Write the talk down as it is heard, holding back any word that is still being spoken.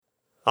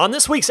On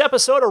this week's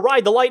episode of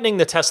Ride the Lightning,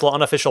 the Tesla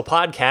unofficial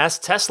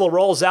podcast, Tesla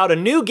rolls out a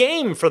new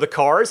game for the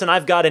cars, and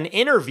I've got an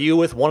interview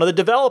with one of the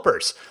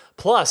developers.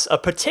 Plus, a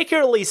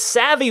particularly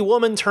savvy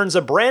woman turns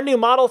a brand new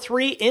Model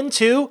 3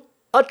 into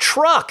a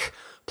truck.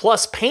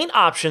 Plus, paint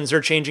options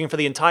are changing for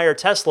the entire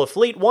Tesla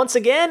fleet once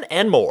again,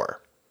 and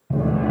more.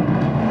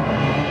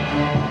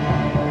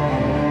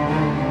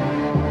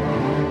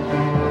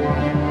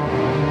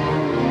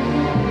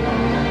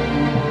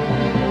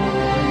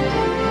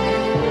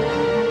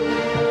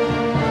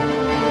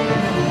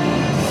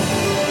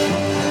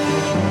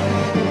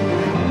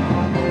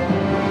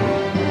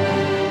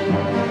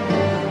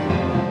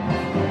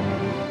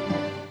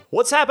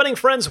 What's happening,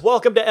 friends?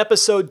 Welcome to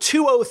episode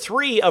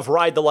 203 of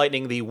Ride the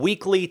Lightning, the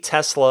weekly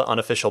Tesla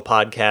unofficial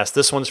podcast.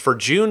 This one's for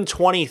June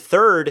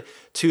 23rd,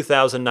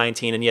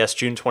 2019. And yes,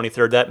 June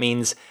 23rd, that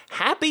means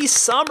happy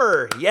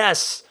summer.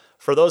 Yes,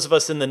 for those of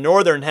us in the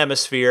Northern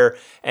Hemisphere.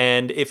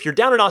 And if you're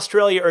down in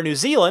Australia or New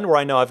Zealand, where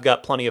I know I've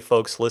got plenty of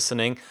folks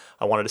listening,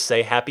 I wanted to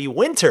say happy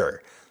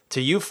winter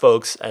to you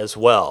folks as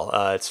well.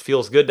 It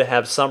feels good to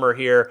have summer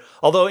here.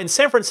 Although in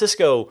San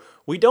Francisco,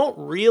 we don't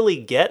really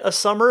get a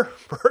summer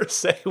per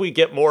se. We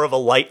get more of a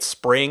light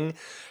spring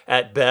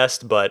at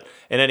best, but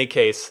in any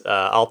case,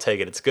 I'll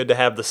take it. It's good to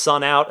have the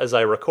sun out as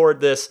I record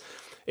this.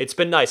 It's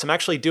been nice. I'm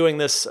actually doing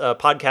this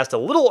podcast a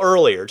little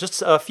earlier,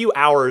 just a few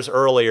hours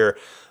earlier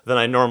than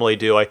I normally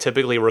do. I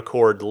typically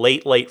record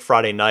late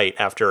Friday night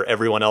after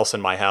everyone else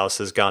in my house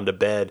has gone to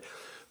bed.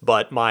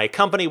 But my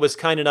company was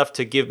kind enough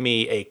to give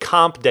me a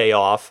comp day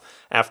off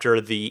after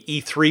the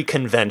E3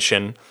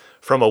 convention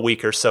from a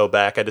week or so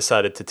back. I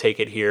decided to take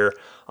it here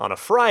on a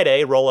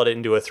Friday, roll it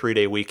into a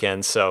 3-day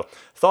weekend. So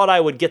thought I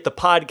would get the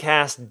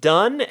podcast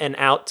done and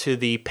out to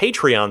the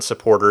Patreon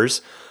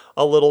supporters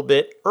a little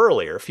bit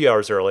earlier, a few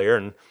hours earlier.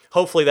 And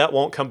hopefully that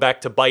won't come back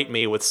to bite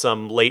me with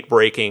some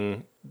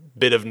late-breaking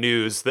bit of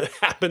news that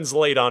happens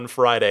late on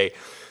Friday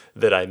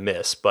that I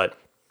miss. But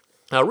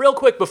real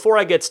quick, before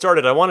I get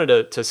started, I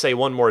wanted to say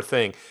one more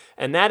thing,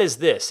 and that is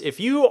this. If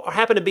you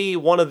happen to be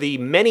one of the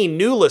many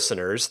new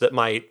listeners that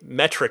my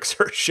metrics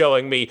are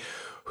showing me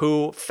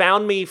who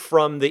found me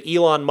from the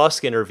Elon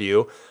Musk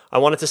interview, I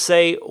wanted to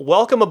say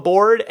welcome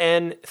aboard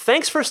and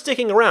thanks for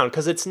sticking around,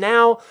 because it's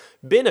now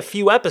been a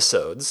few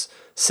episodes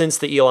since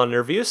the Elon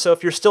interview, so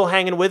if you're still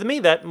hanging with me,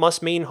 that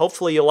must mean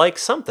hopefully you like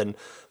something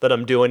that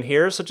I'm doing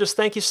here, so just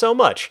thank you so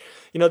much.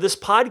 You know, this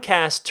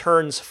podcast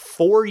turns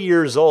 4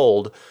 years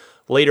old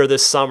later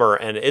this summer,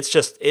 and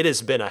it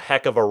has been a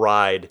heck of a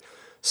ride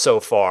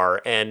so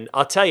far. And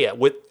I'll tell you,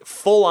 with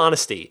full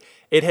honesty,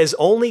 it has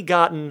only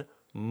gotten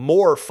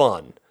more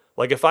fun.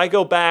 Like if I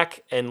go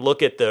back and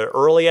look at the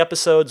early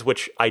episodes,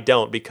 which I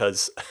don't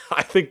because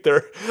I think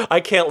I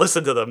can't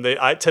listen to them.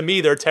 To me,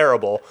 they're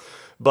terrible.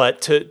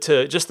 But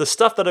to just the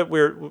stuff that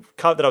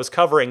I was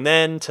covering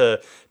then,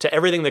 to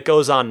everything that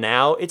goes on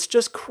now, it's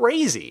just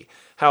crazy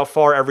how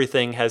far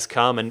everything has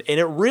come. And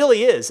it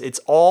really is. It's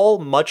all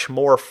much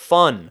more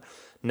fun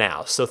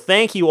now. So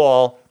thank you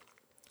all.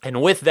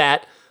 And with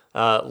that,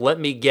 let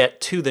me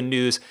get to the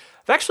news.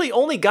 I've actually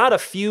only got a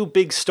few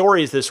big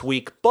stories this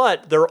week,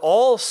 but they're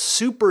all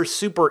super,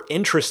 super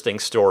interesting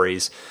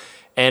stories.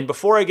 And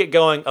before I get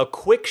going, a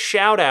quick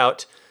shout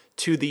out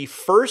to the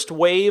first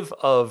wave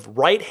of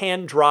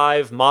right-hand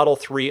drive Model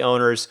 3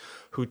 owners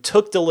who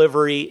took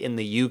delivery in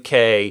the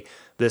UK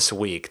this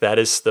week. That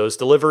is, those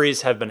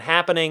deliveries have been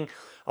happening.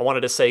 I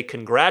wanted to say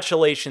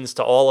congratulations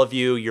to all of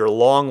you. Your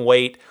long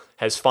wait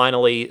has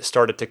finally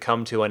started to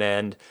come to an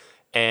end.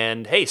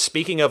 And hey,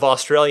 speaking of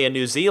Australia and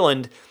New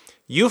Zealand,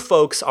 you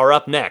folks are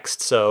up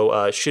next. So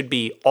it should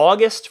be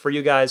August for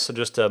you guys, so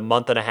just a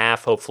month and a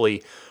half,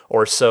 hopefully,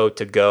 or so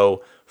to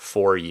go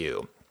for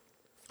you.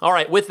 All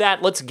right, with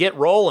that, let's get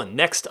rolling.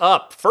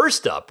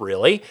 First up,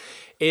 really,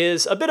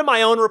 is a bit of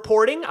my own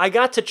reporting. I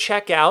got to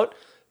check out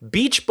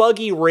Beach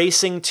Buggy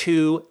Racing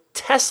 2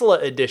 Tesla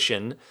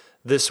Edition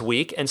this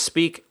week and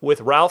speak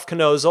with Ralph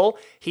Knozel.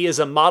 He is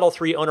a Model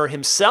 3 owner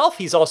himself.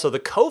 He's also the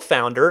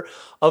co-founder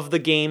of the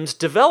game's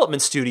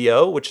development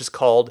studio, which is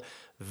called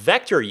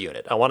Vector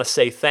Unit. I want to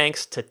say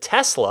thanks to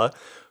Tesla,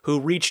 who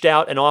reached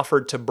out and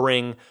offered to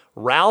bring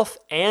Ralph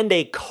and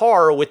a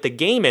car with the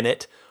game in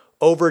it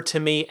over to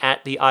me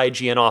at the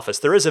IGN office.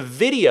 There is a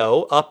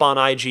video up on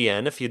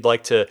IGN if you'd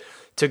like to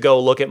go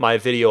look at my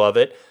video of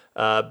it.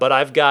 But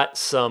I've got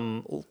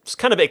some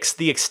kind of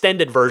the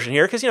extended version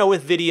here because, you know,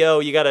 with video,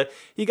 you gotta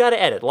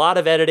edit. A lot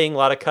of editing, a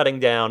lot of cutting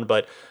down.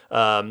 But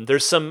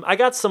I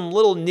got some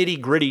little nitty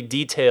gritty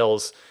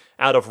details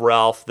out of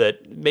Ralph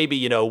that maybe,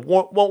 you know,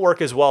 won't work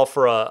as well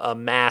for a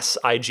mass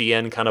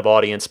IGN kind of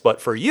audience.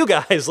 But for you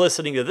guys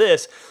listening to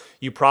this,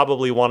 you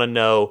probably want to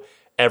know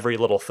every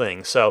little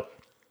thing. So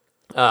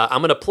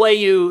I'm going to play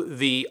you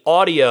the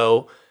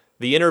audio,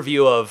 the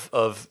interview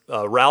of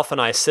Ralph and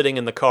I sitting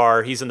in the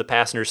car. He's in the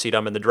passenger seat,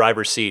 I'm in the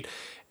driver's seat.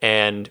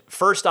 And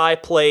first I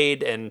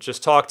played and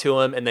just talked to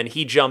him, and then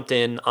he jumped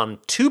in on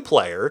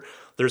 2-player.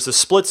 There's a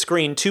split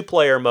screen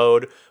 2-player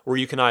mode where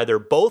you can either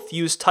both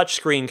use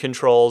touchscreen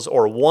controls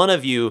or one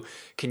of you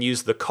can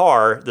use the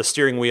car, the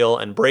steering wheel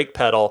and brake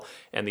pedal,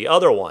 and the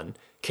other one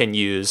can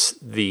use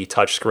the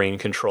touchscreen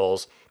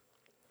controls.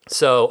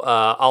 So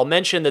I'll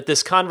mention that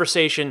this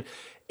conversation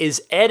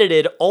is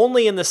edited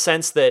only in the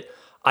sense that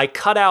I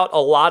cut out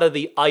a lot of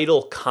the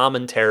idle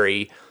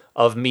commentary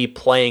of me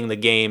playing the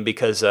game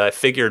because I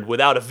figured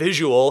without a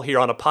visual here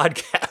on a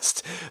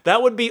podcast,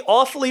 that would be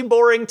awfully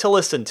boring to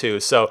listen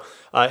to. So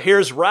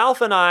here's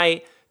Ralph and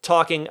I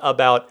talking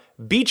about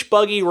Beach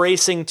Buggy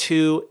Racing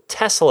 2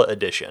 Tesla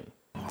Edition.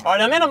 All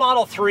right, I'm in a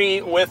Model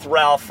 3 with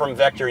Ralph from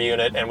Vector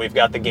Unit, and we've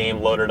got the game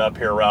loaded up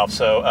here, Ralph.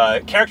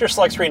 So character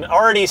select screen,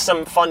 already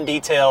some fun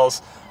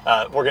details.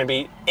 We're going to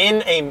be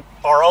in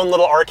our own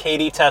little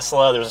arcadey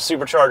Tesla. There's a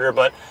supercharger,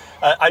 but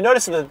I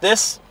noticed that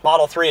this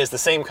Model 3 is the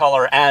same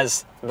color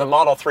as the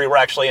Model 3 we're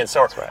actually in.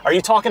 So are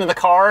you talking to the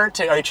car?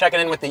 Are you checking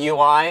in with the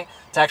UI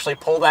to actually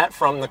pull that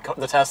from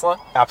the Tesla?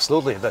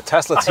 Absolutely. The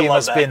Tesla team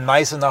has been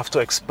nice enough to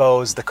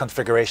expose the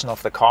configuration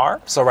of the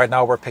car. So right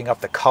now we're picking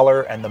up the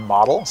color and the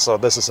model. So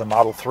this is a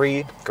Model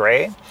 3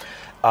 gray.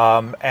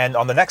 And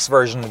on the next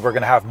version, we're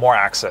going to have more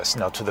access,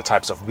 to the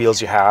types of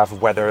wheels you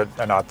have, whether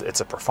or not it's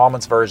a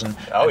performance version.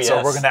 Oh, yes. So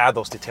we're going to add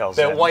those details.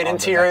 The white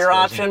interior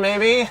option,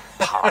 maybe?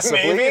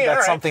 Possibly. Maybe?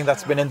 That's something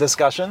that's been in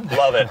discussion.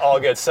 Love it. All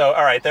good. So,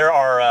 all right, there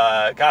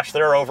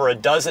are over a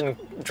dozen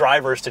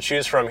drivers to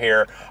choose from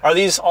here. Are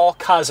these all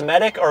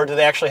cosmetic, or do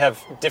they actually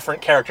have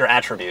different character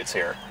attributes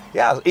here?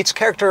 Yeah, each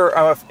character,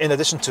 in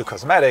addition to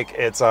cosmetic,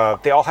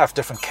 they all have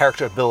different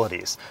character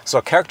abilities. So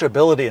a character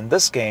ability in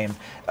this game,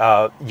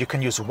 you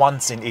can use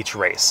once in each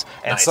race.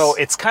 And nice. So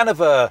it's kind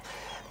of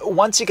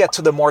once you get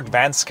to the more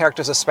advanced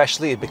characters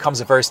especially, it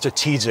becomes a very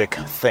strategic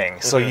thing.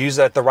 So you use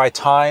it at the right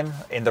time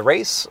in the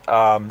race,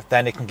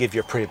 then it can give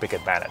you a pretty big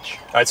advantage.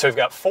 All right, so we've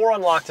got 4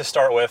 unlocked to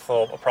start with.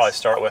 We'll probably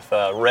start with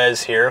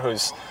Rez here,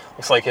 who's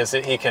looks like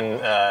he can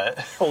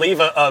leave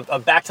a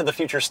Back to the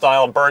Future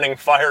style burning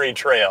fiery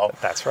trail.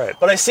 That's right.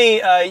 But I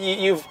see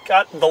you've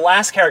got the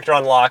last character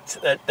unlocked.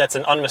 That's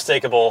an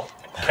unmistakable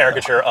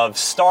caricature of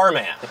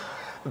Starman.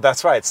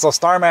 That's right. So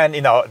Starman,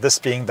 this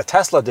being the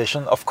Tesla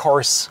edition, of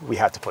course we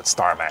had to put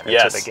Starman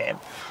into the game.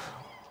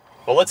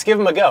 Well, let's give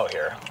him a go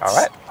here. All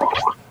right.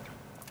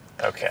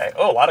 Okay.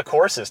 Oh, a lot of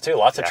courses too.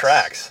 Lots of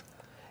tracks.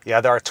 Yeah,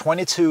 there are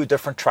 22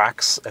 different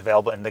tracks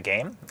available in the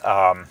game.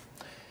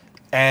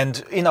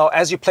 And,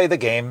 as you play the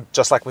game,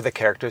 just like with the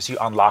characters, you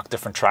unlock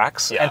different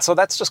tracks. Yeah. And so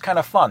that's just kind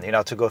of fun,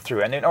 to go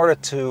through. And in order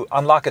to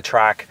unlock a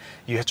track,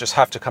 you just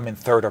have to come in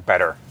third or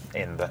better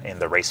in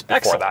the race before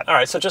Excellent. that. All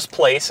right, so just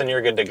place and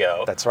you're good to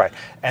go. That's right.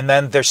 And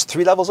then there's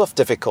 3 levels of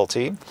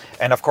difficulty.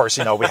 And of course,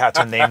 we had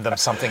to name them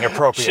something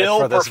appropriate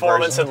for this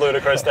performance version. and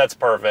ludicrous, that's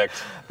perfect.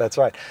 That's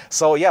right.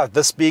 So yeah,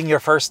 this being your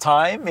first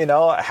time,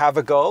 have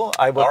a go.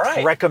 I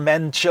would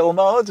recommend chill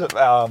mode.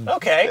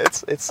 Okay.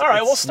 It's all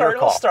right, we'll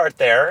start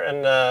there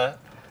and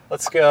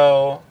let's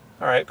go.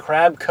 All right,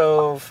 Crab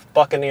Cove,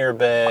 Buccaneer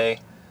Bay.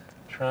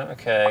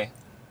 Okay.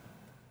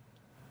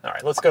 All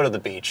right, let's go to the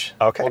beach.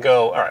 Okay. We'll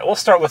go. All right, we'll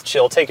start with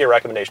chill. Take your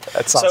recommendation.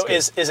 That sounds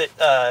good.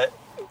 So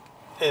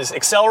is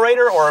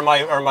accelerator or am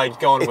I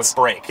going with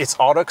brake? It's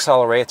auto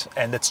accelerate,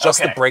 and it's just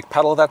the brake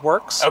pedal that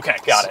works. Okay,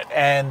 got it.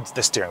 And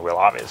the steering wheel,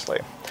 obviously.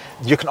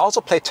 You can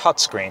also play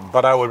touchscreen,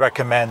 but I would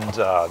recommend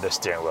the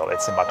steering wheel.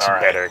 It's a much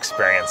better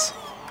experience.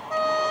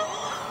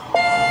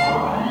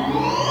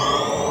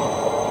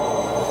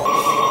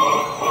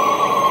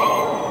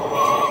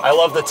 I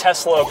love the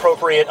Tesla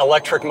appropriate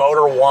electric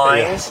motor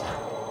whines. Yeah.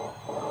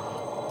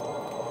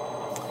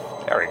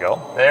 There we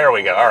go. There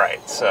we go. All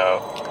right, so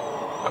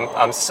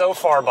I'm so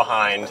far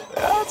behind.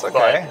 That's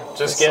okay. But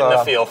just getting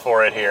a feel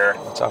for it here.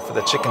 Watch out for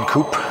the chicken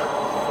coop.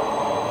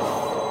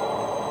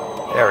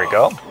 There we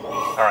go.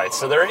 All right,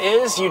 so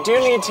you do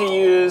need to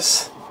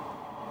use.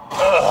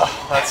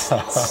 That's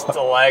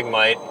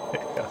stalagmite.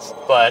 Yes.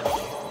 But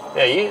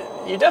yeah,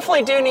 you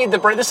definitely do need the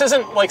brake. This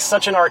isn't like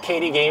such an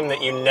arcadey game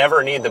that you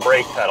never need the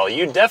brake pedal.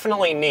 You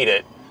definitely need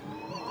it,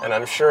 and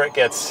I'm sure it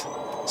gets.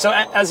 So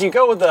as you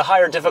go with the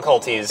higher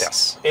difficulties,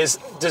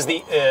 does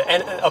the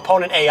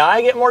opponent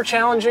AI get more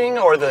challenging,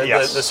 or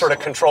the sort of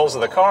controls of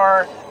the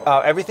car?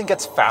 Everything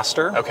gets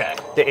faster. Okay.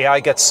 The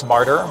AI gets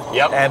smarter.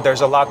 Yep. And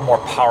there's a lot more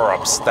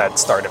power-ups that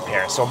start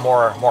appearing. So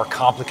more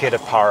complicated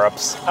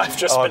power-ups. I've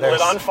just been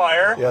lit on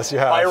fire. Yes, you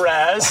have. By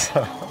Raz.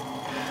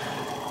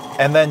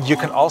 And then you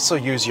can also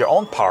use your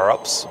own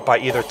power-ups by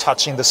either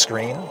touching the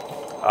screen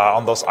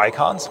on those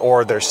icons,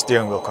 or there's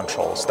steering wheel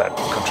controls that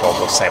control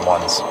those same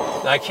ones.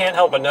 Now, I can't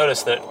help but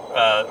notice that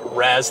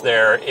Raz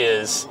there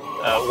is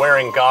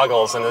wearing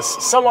goggles and is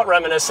somewhat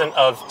reminiscent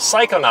of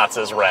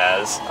Psychonauts'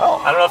 Raz.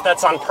 Oh. I don't know if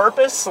that's on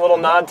purpose, a little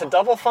nod to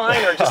Double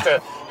Fine, or just a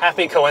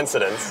happy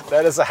coincidence.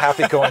 That is a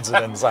happy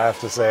coincidence, I have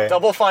to say.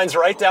 Double Fine's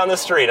right down the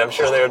street. I'm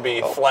sure they would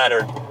be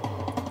flattered.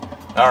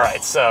 All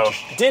right, so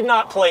did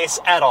not place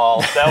at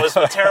all. That was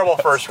a terrible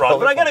first run,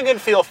 but I got a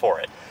good feel for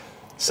it.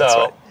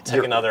 So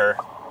take another.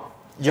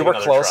 You were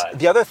close.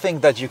 The other thing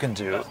that you can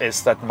do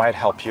is that might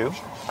help you.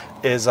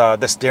 is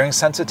the steering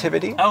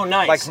sensitivity. Oh,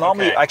 nice. Like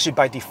normally, Okay. actually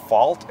by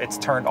default, it's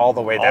turned all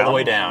the way down. All the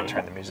way down.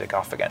 Turn the music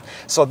off again.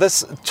 So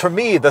this, to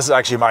me, this is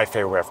actually my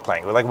favorite way of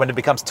playing. Like when it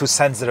becomes too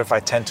sensitive, I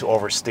tend to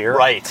oversteer.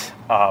 Right.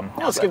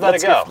 Let's give that a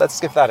go. Let's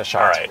give that a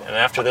shot. All right, and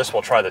after this,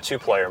 we'll try the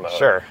 2-player mode.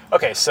 Sure.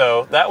 Okay,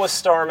 so that was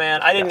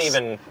Starman. I didn't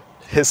even...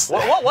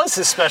 What was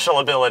his special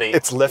ability?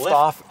 It's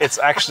liftoff. It's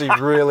actually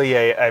really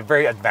a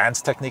very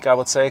advanced technique, I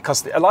would say,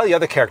 because a lot of the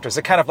other characters,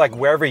 they're kind of like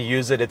wherever you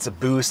use it, it's a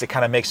boost. It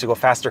kind of makes you go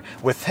faster.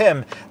 With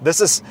him,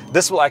 this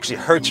will actually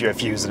hurt you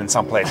if you use it in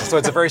some places. So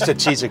it's a very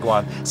strategic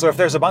one. So if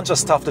there's a bunch of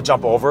stuff to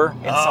jump over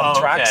in some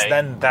tracks,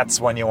 then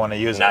that's when you want to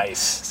use it. Nice.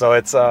 So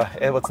it's an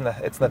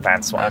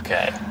advanced one.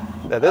 Okay.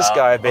 Now, this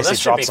guy basically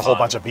this drops a whole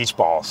fun. bunch of beach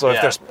balls. So if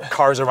Yeah. there's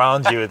cars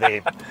around you,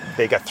 they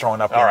get thrown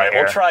up. All right, in the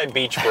air. we'll try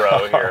Beach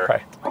Bro here.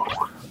 All right.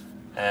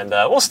 And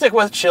we'll stick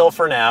with chill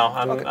for now.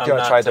 I'm Do you not,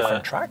 want to try a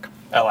different track?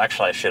 Oh,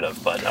 actually, I should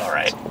have, but all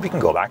right. We can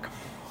go back.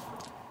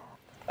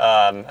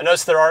 I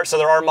noticed there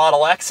are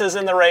Model X's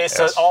in the race.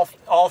 Yes. So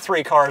all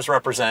 3 cars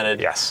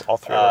represented. Yes, all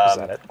 3 are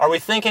represented. Are we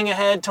thinking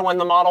ahead to when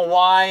the Model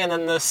Y and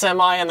then the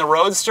Semi and the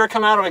Roadster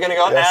come out? Are we going to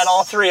go Yes. add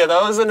all 3 of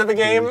those into the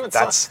game?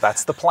 That's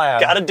the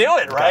plan. Got to do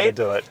it, right? Got to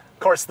do it. Of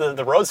course,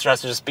 the Roadster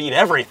has to just beat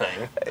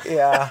everything.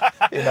 Yeah,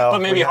 But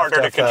maybe we have harder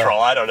to have the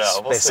control. I don't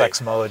know. We'll see.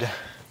 SpaceX mode.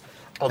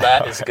 Well,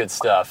 that is good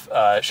stuff.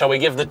 Shall we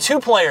give the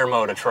 2-player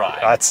mode a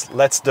try?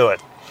 Let's do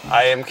it.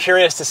 I am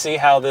curious to see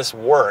how this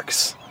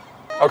works.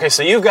 Okay,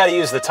 so you've got to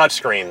use the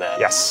touchscreen then.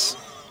 Yes.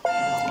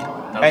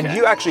 Okay. And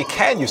you actually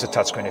can use a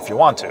touchscreen if you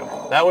want to.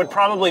 That would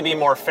probably be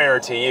more fair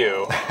to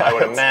you, I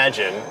would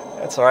imagine.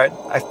 That's all right.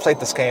 I've played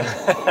this game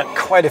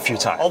quite a few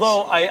times.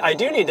 Although I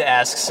do need to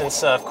ask,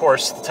 since of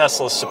course the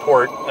Teslas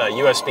support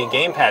USB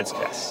gamepads,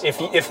 Yes.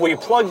 if we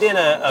plugged in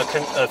a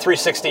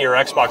 360 or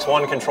Xbox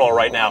One controller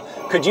right now,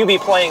 could you be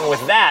playing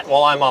with that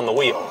while I'm on the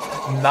wheel?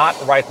 Not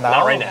right now.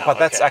 Not right now, But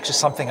that's okay. actually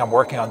something I'm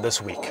working on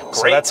this week.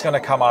 So Great. that's going to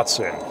come out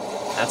soon.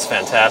 That's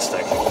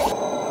fantastic.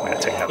 I'm going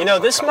to take another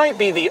This might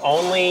be the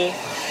only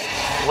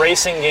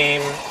racing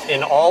game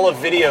in all of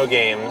video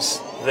games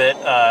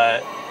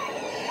that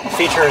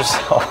features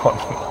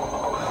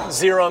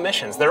zero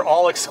emissions. They're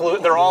all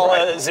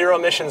zero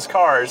emissions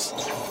cars.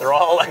 They're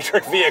all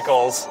electric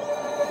vehicles.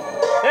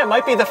 Yeah, it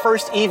might be the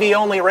first EV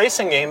only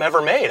racing game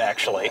ever made,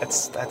 actually.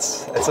 It's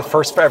a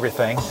first for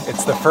everything.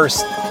 It's the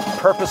first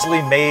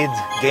purposely made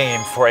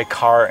game for a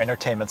car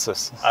entertainment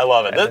system. I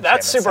love it.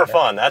 That's super center.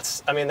 fun.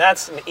 That's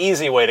an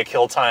easy way to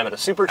kill time at a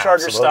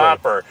supercharger Absolutely.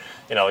 stop, or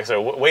like I said,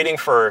 waiting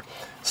for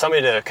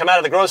somebody to come out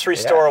of the grocery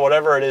store, or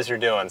whatever it is you're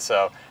doing.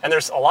 So, and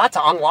there's a lot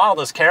to unlock.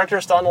 Those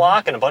characters to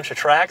unlock, and a bunch of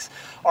tracks.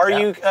 Are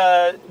you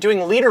doing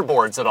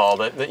leaderboards at all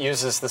that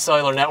uses the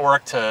cellular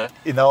network to?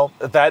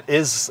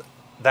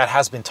 That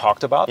has been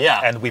talked about, Yeah.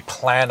 and we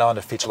plan on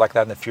a feature like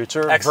that in the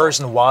future. Excellent.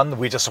 Version 1,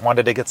 we just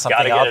wanted to get something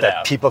Gotta get out it that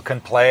out. people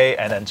can play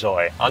and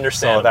enjoy.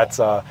 Understandable.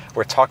 So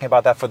we're talking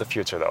about that for the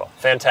future, though.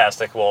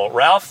 Fantastic. Well,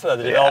 Ralph, the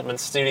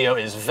development studio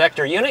is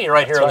Vector Unit. You're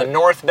right here in the right.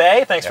 North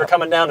Bay. Thanks for Yeah.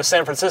 coming down to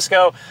San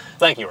Francisco.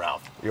 Thank you,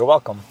 Ralph. You're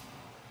welcome.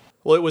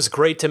 Well, it was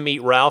great to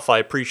meet Ralph. I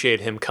appreciate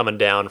him coming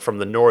down from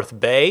the North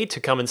Bay to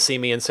come and see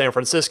me in San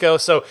Francisco.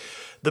 So,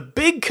 the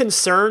big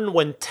concern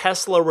when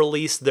Tesla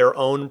released their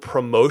own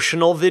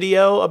promotional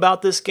video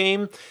about this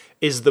game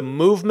is the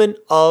movement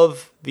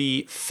of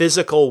the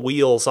physical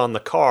wheels on the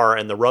car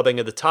and the rubbing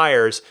of the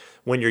tires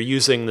when you're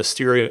using the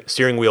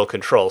steering wheel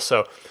control.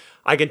 So,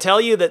 I can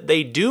tell you that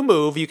they do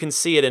move. You can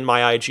see it in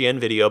my IGN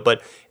video,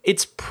 but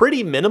it's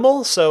pretty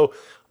minimal. So,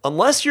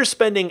 unless you're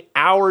spending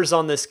hours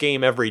on this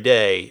game every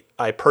day,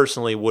 I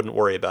personally wouldn't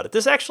worry about it.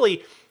 This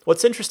actually,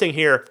 what's interesting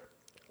here,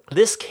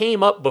 this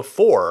came up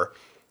before,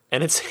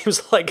 and it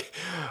seems like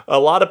a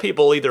lot of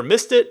people either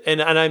missed it,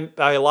 and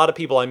by a lot of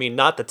people, I mean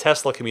not the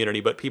Tesla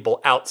community, but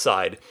people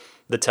outside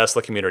the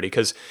Tesla community.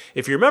 Because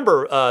if you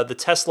remember the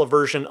Tesla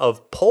version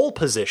of Pole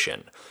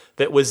Position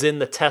that was in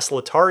the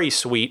Tesla Atari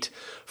suite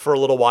for a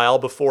little while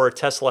before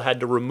Tesla had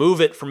to remove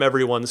it from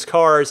everyone's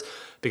cars,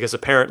 because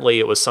apparently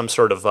it was some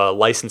sort of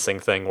licensing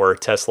thing where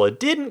Tesla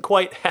didn't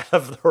quite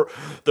have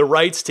the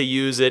rights to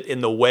use it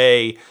in the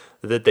way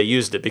that they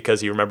used it,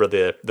 because you remember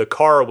the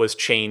car was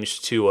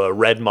changed to a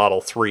red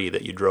Model 3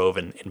 that you drove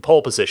in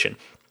Pole Position.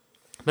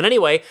 But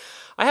anyway,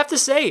 I have to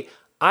say,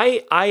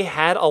 I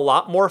had a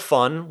lot more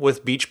fun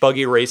with Beach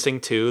Buggy Racing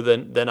 2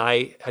 than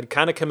I had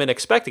kind of come in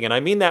expecting. And I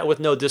mean that with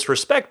no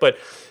disrespect, but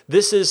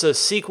this is a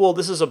sequel.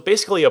 This is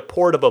basically a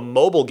port of a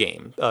mobile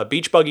game.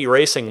 Beach Buggy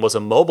Racing was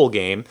a mobile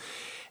game.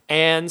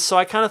 And so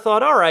I kind of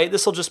thought, all right,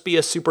 this will just be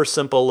a super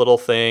simple little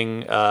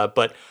thing.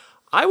 But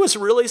I was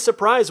really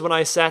surprised when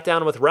I sat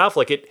down with Ralph.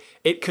 Like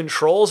it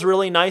controls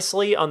really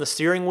nicely on the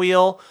steering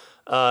wheel.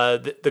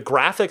 The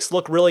graphics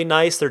look really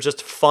nice. They're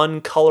just fun,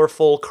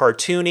 colorful,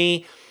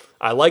 cartoony.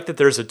 I like that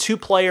there's a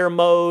 2-player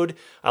mode.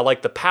 I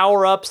like the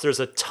power-ups.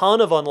 There's a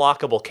ton of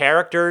unlockable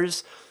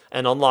characters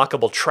and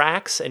unlockable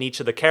tracks, and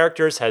each of the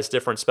characters has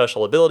different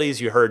special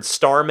abilities. You heard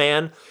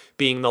Starman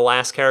being the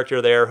last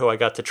character there who I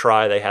got to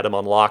try. They had him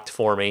unlocked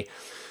for me.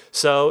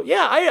 So,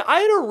 yeah, I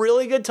had a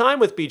really good time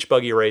with Beach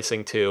Buggy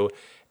Racing 2.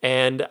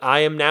 and I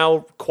am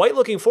now quite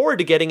looking forward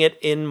to getting it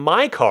in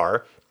my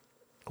car,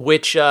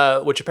 which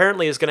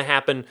apparently is going to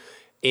happen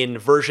in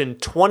version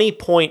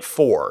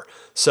 20.4.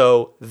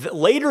 So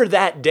later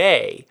that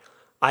day,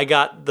 I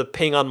got the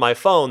ping on my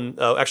phone,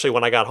 actually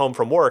when I got home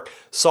from work,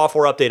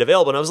 software update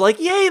available, and I was like,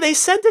 yay, they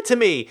sent it to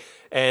me.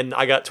 And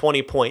I got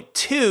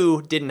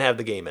 20.2, didn't have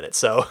the game in it.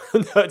 So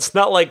it's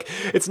not like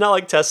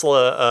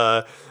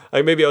Tesla,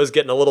 maybe I was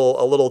getting a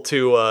little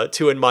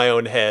too in my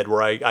own head,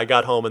 where I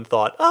got home and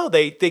thought, oh,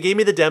 they gave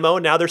me the demo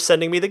and now they're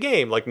sending me the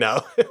game. Like,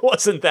 no, it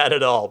wasn't that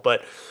at all.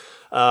 But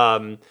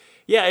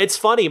yeah, it's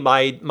funny.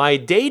 My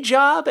day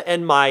job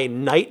and my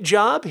night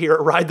job here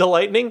at Ride the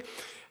Lightning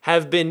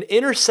have been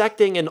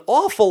intersecting an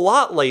awful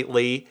lot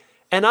lately,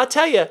 and I'll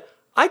tell you,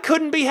 I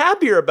couldn't be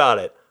happier about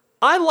it.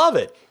 I love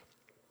it.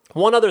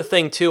 One other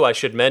thing, too, I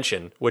should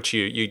mention, which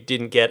you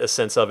didn't get a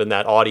sense of in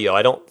that audio,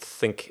 I don't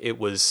think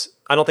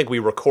we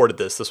recorded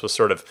this. This was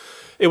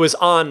it was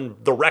on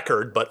the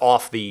record, but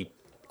off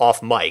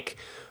mic,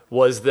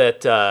 was that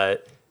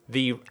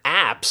the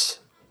apps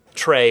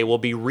tray will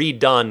be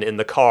redone in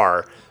the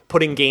car,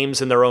 putting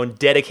games in their own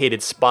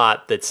dedicated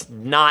spot that's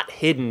not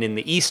hidden in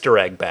the Easter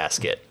egg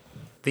basket.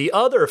 The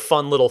other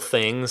fun little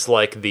things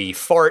like the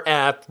fart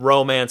app,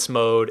 romance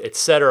mode,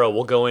 etc.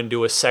 will go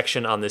into a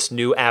section on this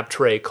new app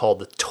tray called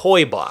the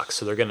Toy Box.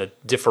 So they're going to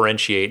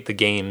differentiate the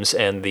games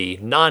and the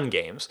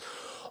non-games.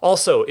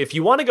 Also, if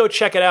you want to go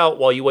check it out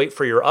while you wait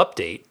for your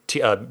update,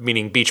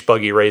 meaning Beach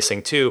Buggy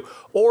Racing 2,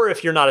 or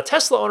if you're not a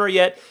Tesla owner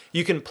yet,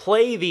 you can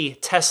play the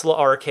Tesla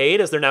Arcade,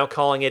 as they're now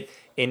calling it,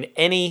 in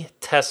any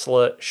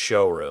Tesla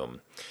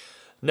showroom.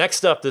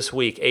 Next up this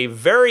week, a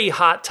very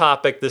hot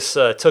topic. This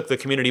took the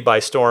community by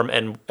storm,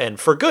 and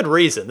for good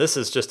reason. This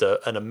is just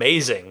an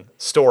amazing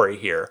story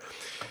here.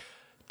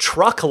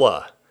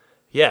 Truckla.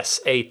 Yes,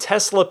 a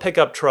Tesla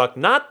pickup truck,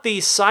 not the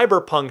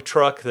cyberpunk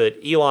truck that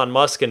Elon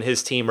Musk and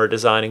his team are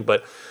designing,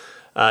 but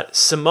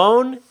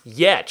Simone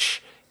Yetch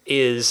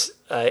is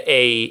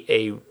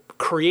a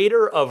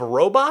creator of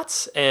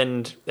robots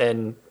and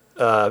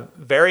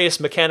various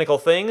mechanical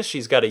things.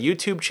 She's got a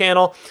YouTube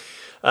channel.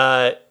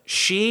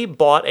 She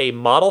bought a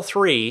Model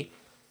 3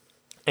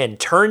 and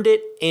turned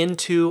it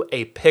into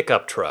a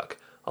pickup truck,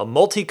 a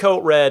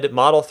multi-coat red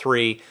Model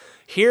 3.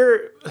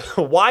 Here,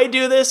 why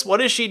do this? What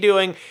is she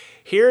doing?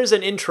 Here's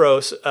an intro.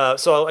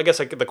 So I guess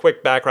the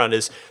quick background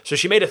is, so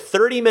she made a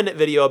 30-minute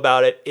video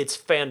about it. It's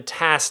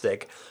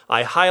fantastic.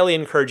 I highly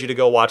encourage you to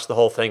go watch the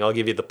whole thing. I'll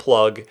give you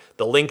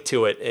the link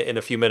to it in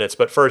a few minutes.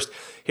 But first,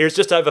 I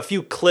have a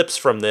few clips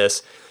from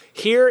this.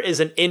 Here is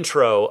an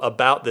intro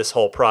about this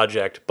whole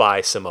project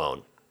by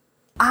Simone.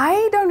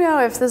 I don't know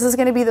if this is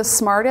going to be the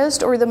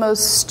smartest or the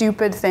most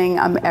stupid thing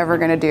I'm ever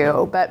going to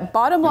do, but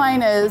bottom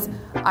line is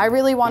I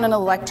really want an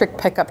electric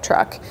pickup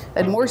truck,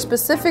 and more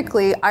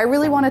specifically, I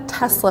really want a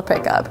Tesla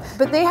pickup,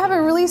 but they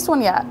haven't released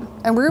one yet,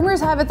 and rumors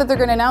have it that they're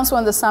going to announce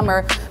one this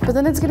summer, but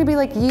then it's going to be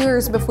like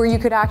years before you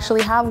could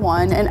actually have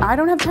one, and I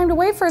don't have time to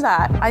wait for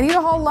that. I need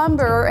to haul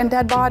lumber and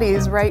dead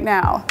bodies right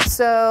now,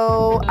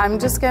 so I'm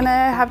just going to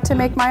have to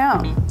make my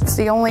own. It's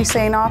the only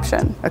sane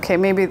option. Okay,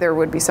 maybe there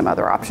would be some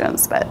other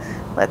options, but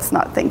let's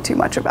not think too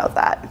much about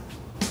that.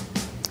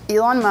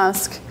 Elon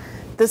Musk,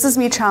 this is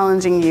me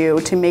challenging you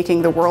to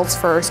making the world's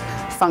first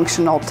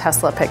functional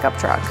Tesla pickup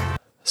truck.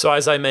 So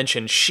as I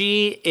mentioned,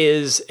 she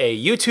is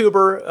a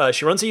YouTuber.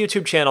 She runs a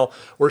YouTube channel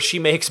where she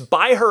makes,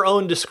 by her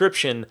own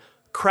description,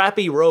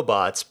 crappy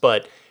robots,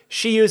 but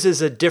she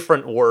uses a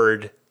different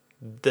word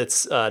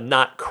that's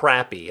not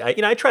crappy.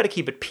 I try to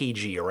keep it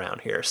PG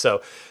around here.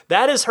 So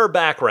that is her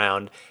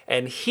background,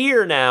 and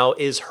here now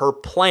is her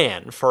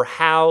plan for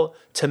how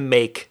to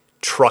make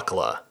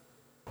Truckla.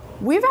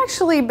 We've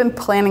actually been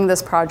planning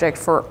this project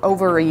for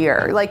over a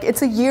year.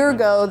 It's a year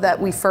ago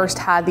that we first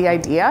had the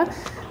idea,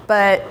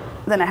 but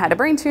then I had a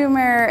brain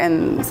tumor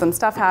and some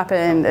stuff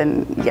happened,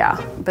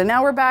 but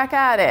now we're back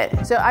at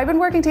it. So I've been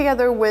working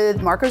together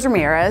with Marcos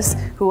Ramirez,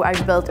 who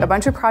I've built a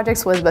bunch of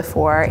projects with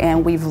before,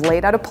 and we've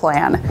laid out a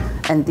plan,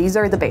 and these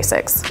are the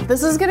basics.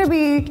 This is gonna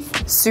be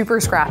super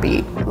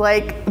scrappy.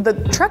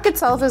 The truck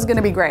itself is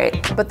gonna be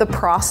great, but the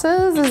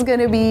process is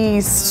gonna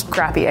be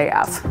scrappy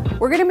AF.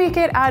 We're gonna make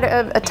it out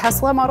of a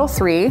Tesla Model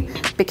 3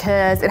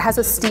 because it has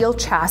a steel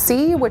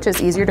chassis, which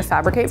is easier to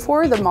fabricate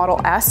for. The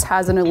Model S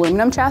has an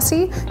aluminum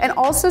chassis, and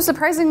also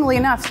surprisingly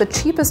enough, the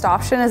cheapest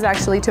option is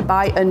actually to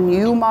buy a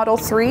new Model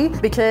 3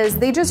 because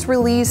they just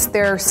released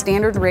their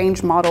standard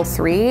range Model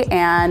 3,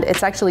 and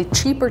it's actually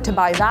cheaper to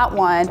buy that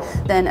one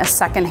than a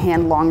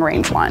secondhand long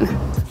range one.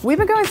 We've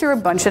been going through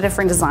a bunch of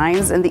different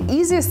designs, and the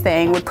easiest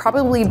thing would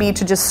probably be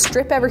to just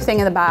strip everything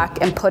in the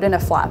back and put in a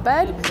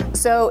flatbed.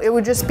 So it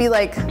would just be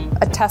like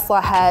a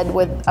Tesla head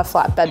with a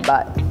flatbed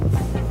butt,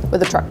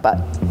 with a truck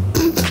butt.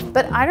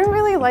 But I don't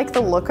really like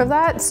the look of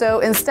that, so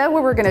instead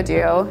what we're gonna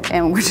do,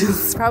 and which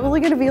is probably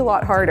gonna be a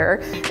lot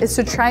harder, is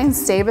to try and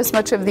save as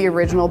much of the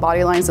original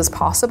body lines as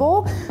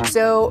possible.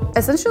 So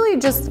essentially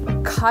just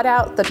cut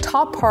out the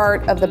top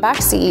part of the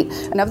back seat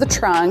and of the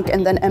trunk,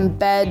 and then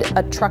embed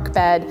a truck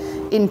bed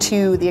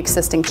into the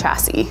existing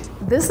chassis.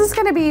 This is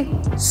gonna be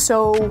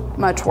so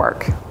much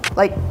work.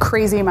 like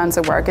crazy amounts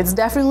of work. It's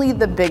definitely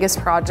the biggest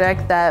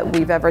project that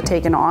we've ever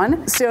taken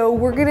on. So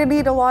we're gonna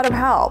need a lot of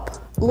help.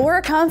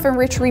 Laura Kumpf and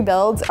Rich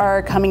Rebuilds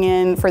are coming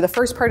in for the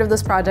first part of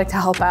this project to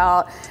help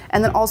out.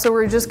 And then also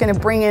we're just gonna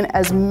bring in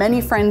as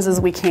many friends as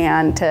we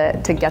can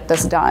to get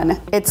this done.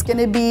 It's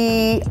gonna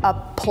be a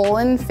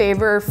pull-in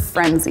favor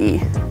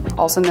frenzy,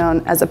 also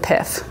known as a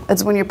PIF.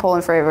 It's when you pull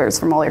in favors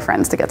from all your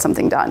friends to get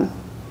something done.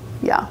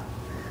 Yeah.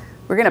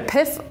 We're gonna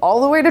PIF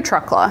all the way to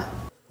Truckla.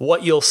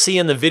 What you'll see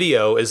in the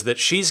video is that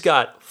she's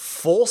got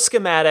full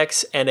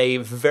schematics and a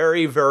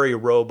very, very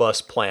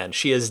robust plan.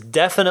 She has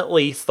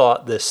definitely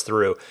thought this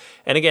through.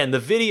 And again, the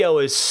video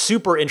is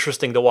super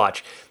interesting to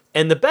watch.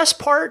 And the best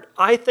part,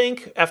 I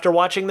think, after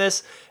watching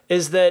this,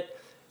 is that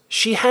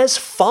she has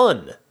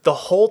fun the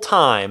whole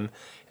time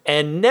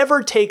and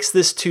never takes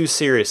this too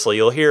seriously.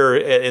 You'll hear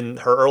in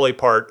her early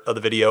part of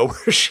the video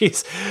where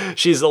she's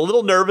a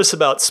little nervous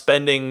about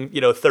spending,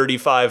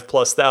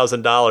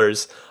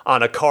 $35,000+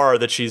 on a car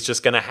that she's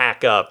just going to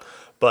hack up.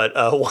 But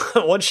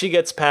once she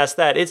gets past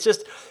that,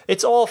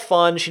 it's all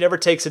fun. She never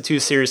takes it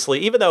too seriously,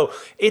 even though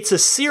it's a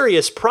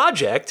serious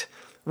project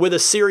with a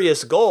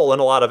serious goal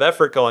and a lot of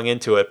effort going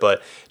into it,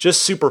 but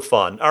just super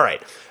fun. All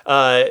right,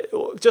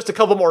 just a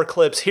couple more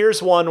clips.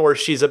 Here's one where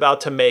she's about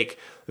to make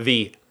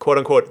the quote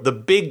unquote the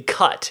big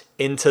cut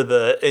into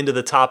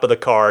the top of the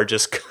car,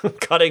 just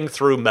cutting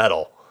through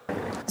metal.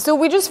 So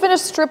we just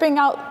finished stripping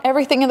out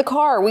everything in the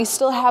car. We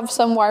still have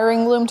some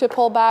wiring loom to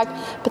pull back,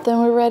 but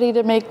then we're ready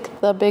to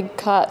make the big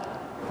cut.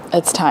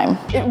 It's time.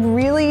 It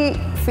really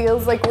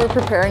feels like we're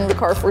preparing the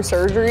car for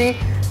surgery.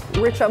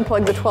 Rich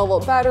unplugged the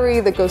 12-volt battery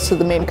that goes to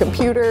the main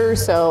computer,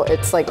 so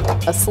it's like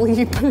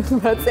asleep.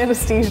 That's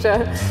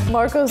anesthesia.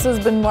 Marcos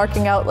has been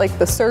marking out like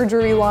the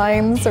surgery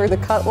lines or the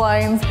cut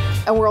lines,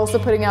 and we're also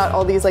putting out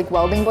all these like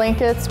welding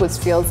blankets, which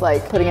feels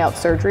like putting out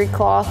surgery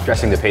cloth.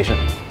 Dressing the patient.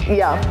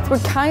 Yeah, we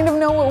kind of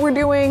know what we're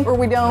doing, or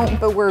we don't,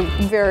 but we're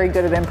very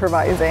good at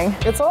improvising.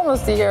 It's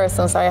almost a year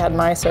since I had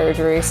my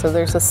surgery, so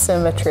there's a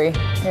symmetry.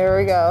 Here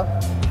we go.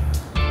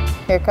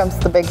 Here comes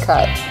the big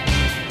cut.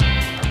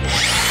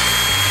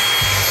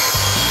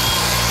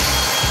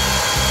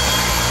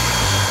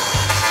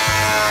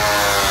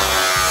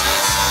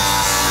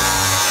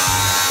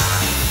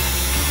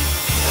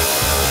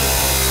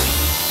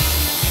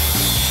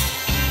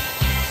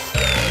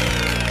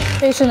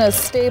 Patient is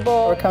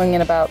stable. We're coming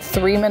in about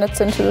 3 minutes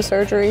into the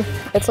surgery.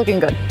 It's looking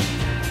good.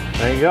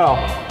 There you go.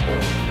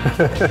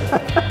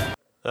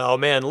 Oh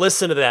man,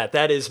 listen to that.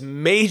 That is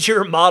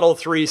major Model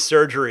 3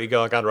 surgery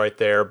going on right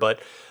there. But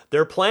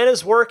their plan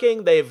is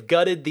working. They've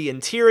gutted the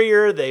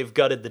interior, they've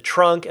gutted the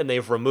trunk, and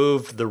they've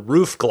removed the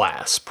roof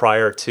glass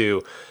prior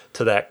to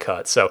that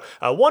cut. So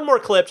one more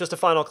clip, just a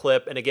final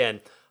clip. And again,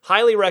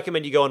 highly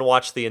recommend you go and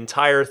watch the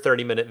entire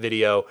 30-minute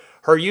video.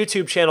 Her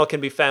YouTube channel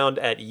can be found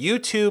at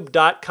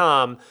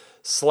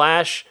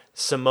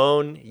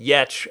youtube.com/Simone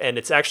Giertz, and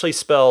it's actually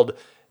spelled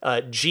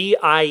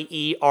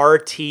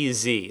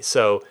Giertz.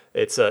 So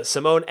it's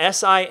Simone,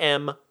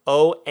 SIMONE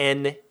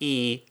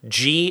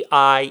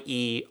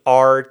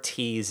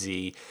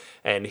Giertz.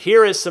 And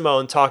here is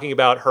Simone talking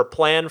about her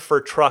plan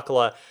for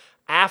Truckla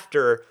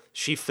after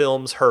she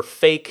films her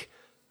fake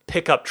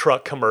pickup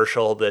truck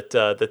commercial that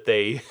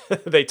they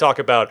talk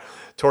about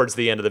towards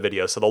the end of the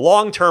video. So the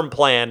long-term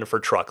plan for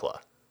Truckla.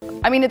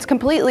 I mean, it's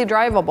completely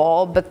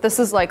drivable, but this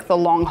is like the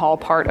long haul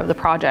part of the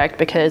project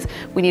because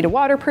we need to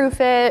waterproof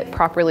it,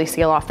 properly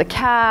seal off the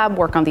cab,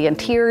 work on the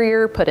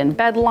interior, put in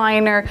bed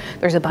liner.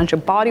 There's a bunch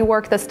of body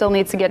work that still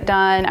needs to get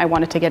done. I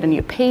wanted to get a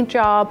new paint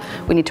job.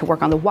 We need to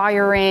work on the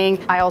wiring.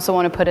 I also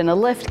want to put in a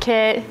lift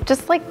kit,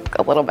 just like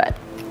a little bit.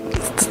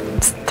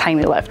 It's a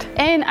tiny lift.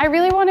 And I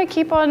really want to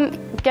keep on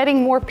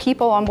getting more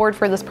people on board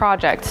for this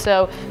project.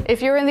 So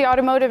if you're in the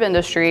automotive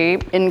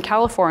industry in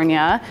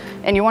California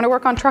and you want to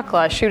work on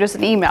Truckla, shoot us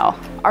an email.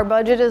 Our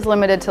budget is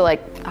limited to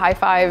like high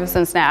fives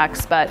and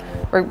snacks, but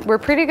we're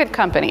pretty good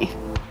company.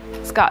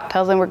 Scott,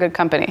 tell them we're good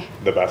company.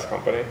 The best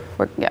company?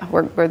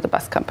 We're the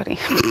best company.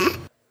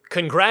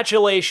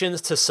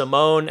 Congratulations to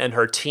Simone and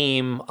her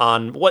team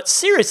on what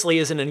seriously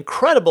is an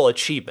incredible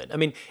achievement. I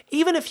mean,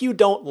 even if you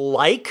don't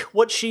like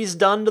what she's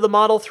done to the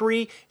Model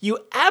 3, you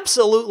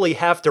absolutely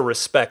have to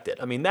respect it.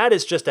 I mean, that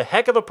is just a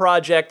heck of a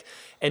project,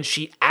 and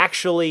she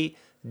actually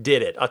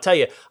did it. I'll tell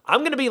you,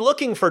 I'm going to be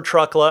looking for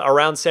Truckla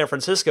around San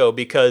Francisco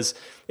because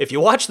if you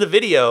watch the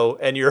video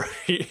and you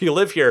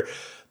live here,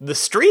 the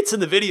streets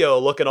in the video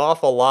look an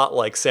awful lot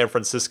like San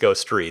Francisco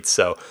streets.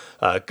 So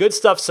good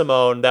stuff,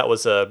 Simone. That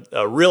was a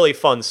really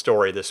fun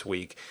story this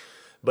week.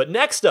 But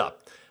next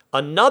up,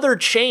 another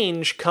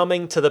change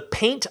coming to the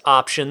paint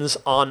options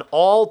on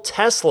all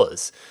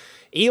Teslas.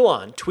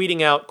 Elon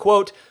tweeting out,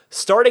 quote,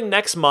 starting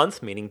next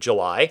month, meaning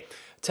July,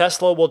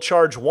 Tesla will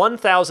charge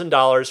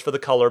 $1,000 for the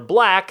color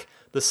black,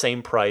 the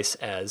same price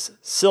as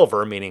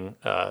silver, meaning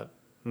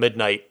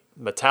midnight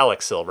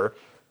silver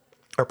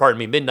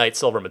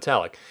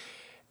metallic.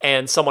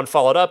 And someone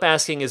followed up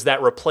asking, is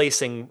that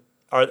replacing,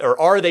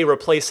 are they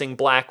replacing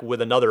black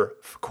with another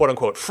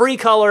quote-unquote free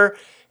color?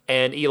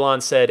 And Elon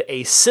said,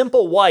 a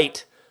simple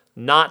white,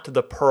 not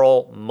the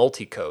pearl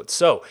multicoat.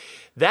 So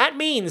that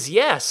means,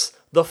 yes,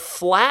 the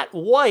flat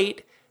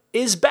white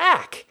is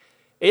back.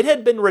 It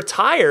had been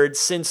retired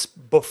since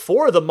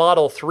before the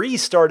Model 3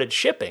 started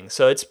shipping,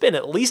 so it's been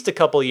at least a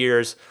couple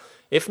years,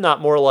 if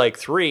not more like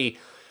 3.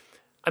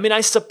 I mean,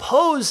 I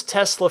suppose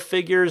Tesla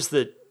figures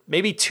that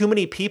maybe too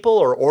many people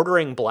are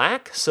ordering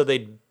black, so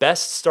they'd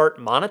best start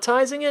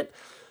monetizing it,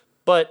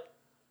 but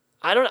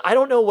I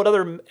don't know what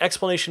other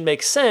explanation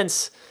makes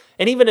sense.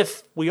 And even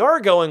if we are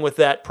going with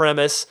that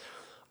premise,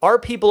 are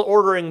people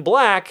ordering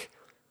black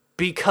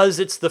because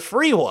it's the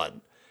free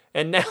one?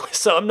 And now,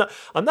 so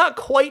I'm not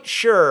quite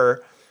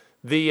sure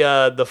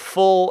the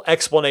full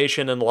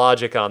explanation and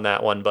logic on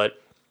that one.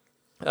 But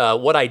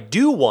what I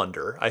do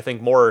wonder, I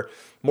think more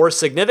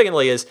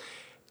significantly,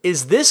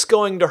 is this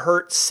going to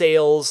hurt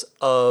sales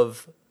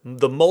of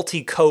the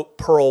multi-coat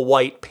pearl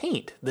white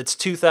paint that's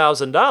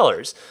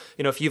 $2,000?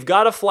 You know, if you've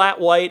got a flat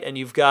white and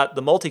you've got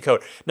the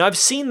multi-coat. Now, I've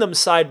seen them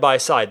side by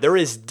side. There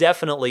is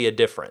definitely a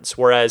difference.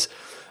 Whereas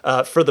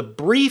for the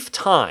brief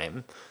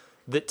time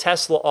that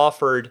Tesla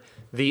offered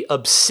the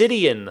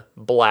obsidian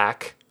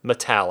black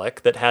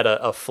metallic that had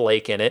a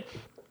flake in it,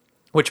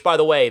 which, by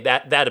the way,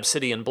 that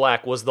obsidian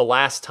black was the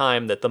last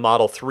time that the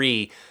Model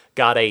 3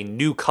 got a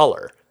new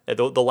color,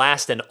 the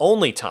last and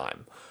only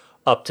time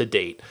up to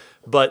date.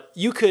 But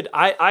you could,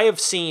 I have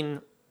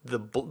seen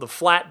the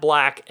flat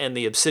black and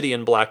the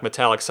obsidian black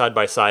metallic side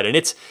by side,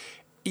 and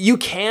you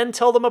can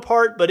tell them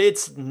apart, but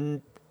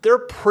they're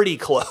pretty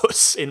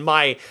close in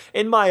my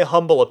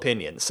humble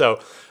opinion. So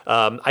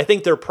I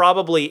think there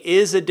probably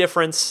is a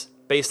difference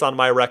based on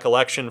my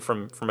recollection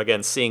from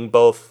again seeing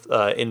both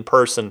in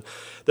person.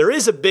 There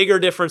is a bigger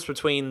difference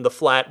between the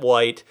flat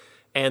white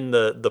and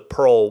the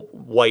pearl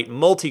white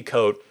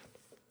multi-coat.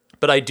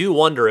 But I do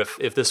wonder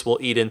if this will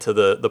eat into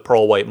the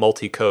pearl white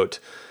multi-coat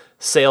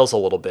sales a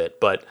little bit.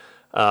 But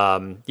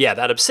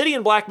that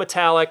obsidian black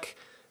metallic,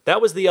 that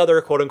was the other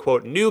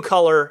quote-unquote new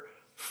color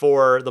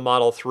for the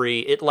Model 3.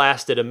 It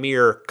lasted a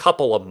mere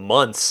couple of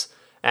months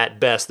at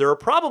best. There are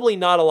probably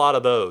not a lot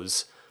of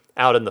those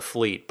out in the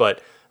fleet.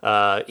 But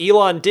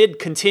Elon did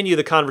continue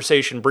the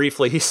conversation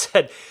briefly. He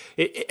said,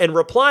 in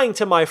replying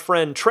to my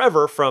friend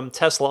Trevor from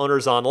Tesla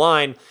Owners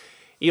Online,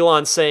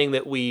 Elon saying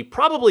that we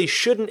probably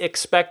shouldn't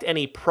expect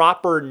any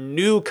proper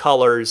new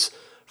colors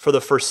for the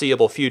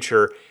foreseeable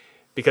future,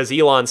 because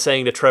Elon's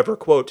saying to Trevor,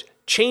 quote,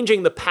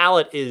 changing the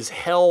palette is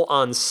hell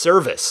on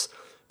service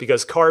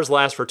because cars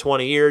last for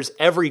 20 years.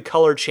 Every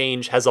color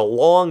change has a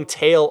long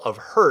tail of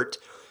hurt,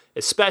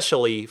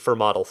 especially for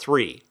Model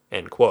 3,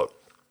 end quote.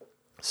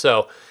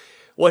 So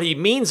what he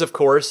means, of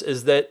course,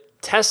 is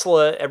that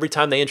Tesla, every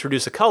time they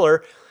introduce a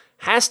color,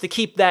 has to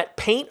keep that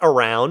paint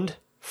around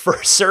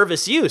for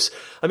service use.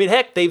 I mean,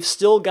 heck, they've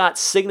still got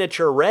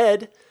Signature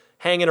Red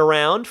hanging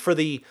around for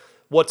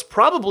what's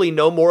probably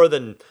no more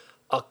than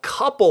a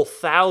couple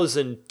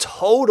thousand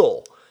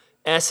total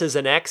S's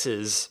and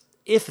X's,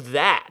 if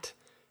that,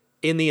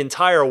 in the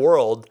entire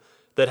world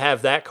that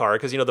have that car.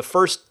 Because, the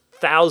first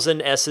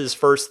 1,000 S's,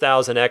 first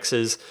 1,000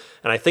 X's,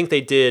 and I think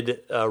they did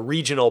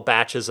regional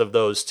batches of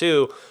those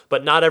too,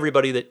 but not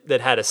everybody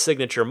that had a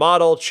signature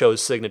model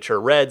chose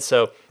Signature Red.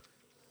 So,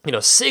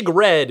 Sig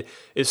Red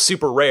is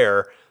super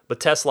rare,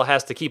 but Tesla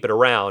has to keep it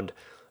around.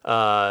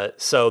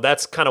 So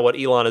that's kind of what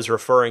Elon is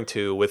referring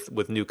to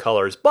with new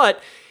colors.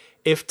 But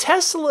if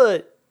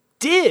Tesla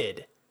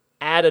did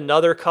add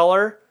another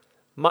color,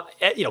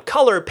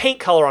 paint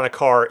color on a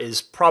car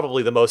is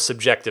probably the most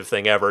subjective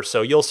thing ever.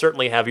 So you'll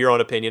certainly have your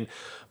own opinion.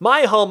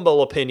 My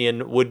humble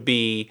opinion would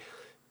be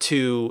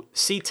to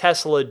see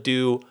Tesla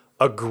do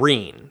a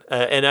green,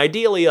 and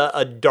ideally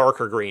a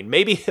darker green.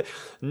 Maybe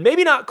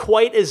not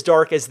quite as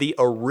dark as the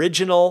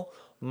original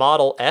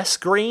Model S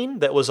green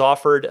that was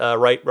offered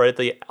right at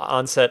the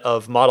onset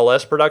of Model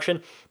S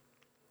production.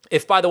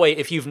 By the way,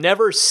 if you've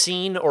never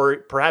seen or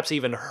perhaps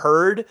even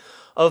heard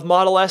of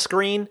Model S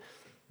green,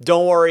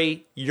 don't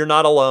worry, you're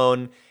not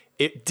alone.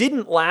 It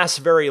didn't last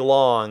very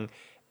long,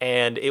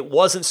 and it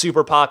wasn't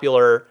super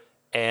popular,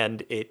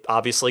 and it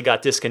obviously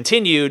got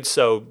discontinued,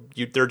 so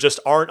there just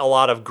aren't a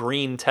lot of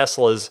green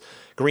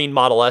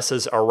Model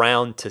S's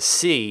around to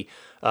see,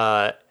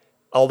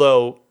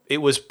 although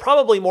it was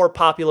probably more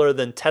popular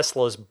than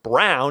Tesla's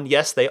brown.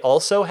 Yes, they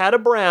also had a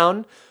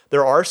brown.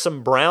 There are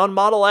some brown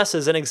Model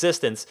S's in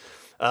existence.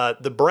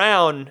 The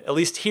brown, at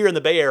least here in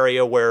the Bay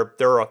Area where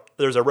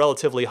there's a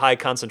relatively high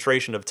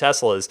concentration of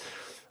Teslas,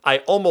 I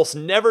almost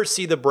never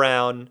see the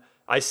brown.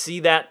 I see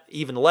that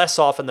even less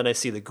often than I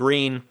see the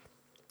green.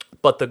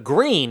 But the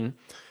green,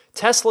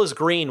 Tesla's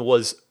green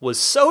was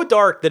so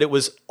dark that it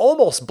was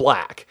almost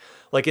black.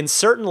 Like in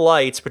certain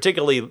lights,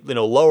 particularly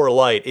lower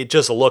light, it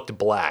just looked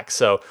black.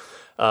 So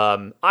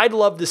I'd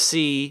love to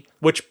see,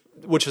 which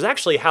was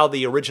actually how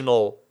the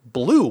original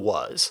blue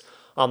was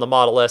on the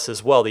Model S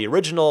as well. The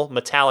original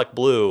metallic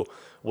blue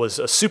was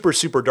a super,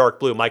 super dark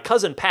blue. My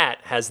cousin Pat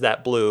has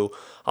that blue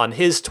on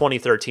his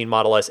 2013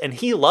 Model S, and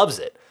he loves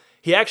it.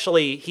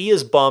 He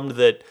is bummed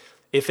that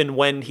if and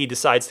when he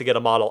decides to get a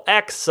Model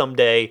X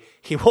someday,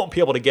 he won't be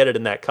able to get it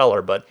in that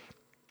color. But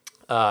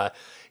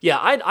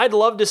I'd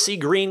love to see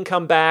green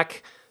come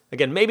back.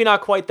 Again, maybe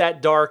not quite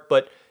that dark,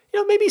 but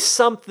maybe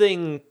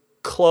something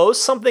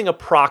close, something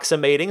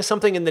approximating,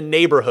 something in the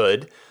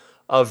neighborhood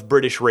of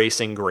British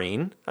Racing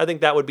Green. I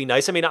think that would be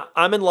nice. I mean,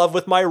 I'm in love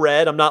with my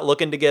red. I'm not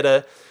looking to get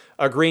a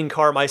green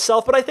car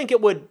myself, but I think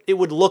it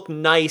would look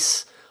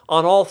nice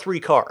on all three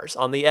cars,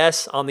 on the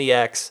S, on the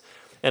X,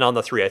 and on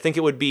the 3. I think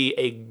it would be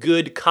a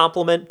good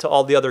complement to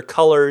all the other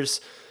colors.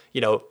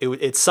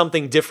 It's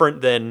something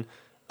different than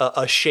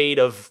a shade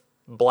of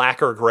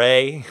black or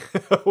gray,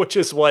 which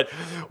is what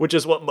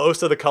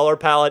most of the color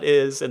palette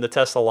is in the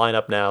Tesla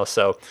lineup now.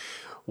 So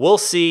we'll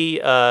see.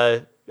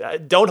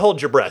 Don't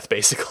hold your breath,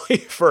 basically,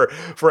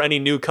 for any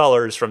new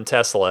colors from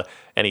Tesla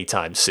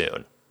anytime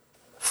soon.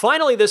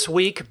 Finally this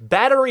week,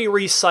 battery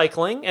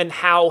recycling and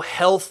how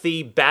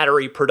healthy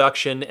battery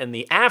production and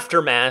the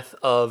aftermath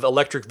of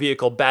electric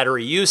vehicle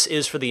battery use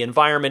is for the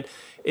environment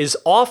is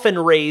often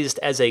raised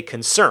as a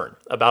concern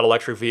about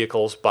electric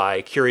vehicles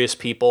by curious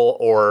people,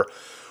 or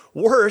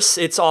worse,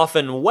 it's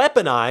often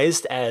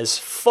weaponized as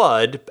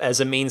FUD, as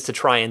a means to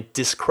try and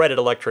discredit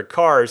electric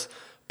cars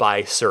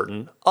by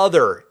certain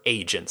other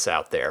agents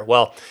out there.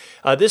 Well,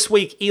 this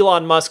week,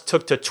 Elon Musk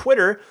took to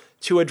Twitter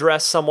to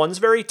address someone's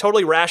very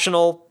totally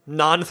rational,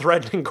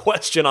 non-threatening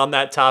question on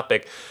that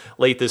topic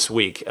late this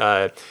week.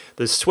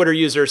 This Twitter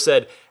user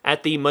said,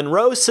 at the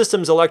Monroe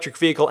Systems Electric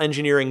Vehicle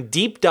Engineering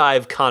Deep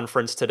Dive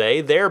Conference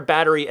today, their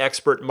battery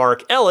expert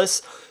Mark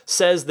Ellis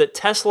says that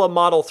Tesla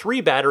Model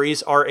 3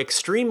 batteries are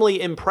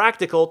extremely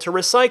impractical to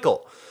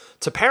recycle.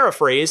 To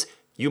paraphrase,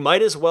 you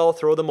might as well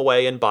throw them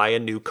away and buy a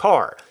new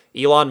car.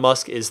 Elon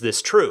Musk, is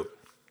this true?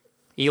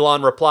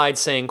 Elon replied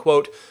saying,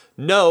 quote,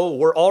 no,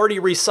 we're already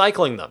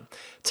recycling them.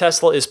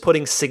 Tesla is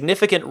putting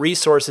significant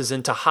resources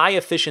into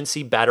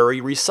high-efficiency battery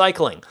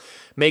recycling.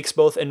 Makes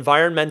both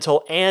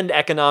environmental and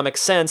economic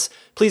sense.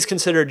 Please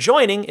consider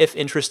joining if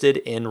interested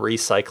in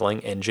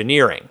recycling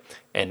engineering.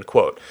 End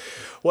quote.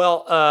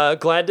 Well,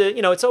 glad to,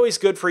 it's always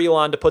good for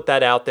Elon to put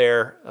that out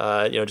there,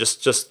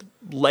 just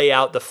lay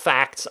out the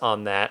facts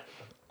on that.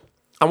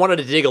 I wanted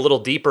to dig a little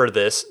deeper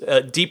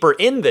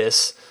in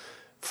this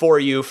for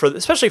you,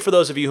 especially for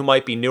those of you who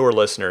might be newer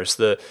listeners.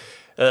 The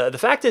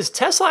fact is,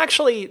 Tesla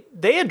actually,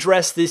 they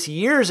addressed this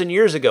years and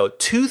years ago,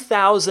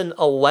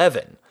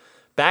 2011,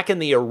 back in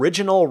the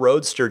original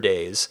Roadster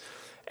days,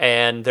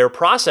 and their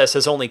process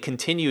has only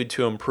continued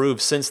to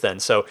improve since then.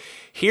 So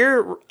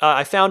here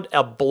I found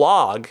a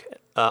blog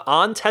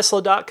on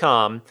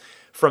Tesla.com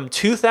from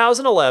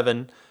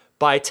 2011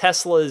 by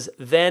Tesla's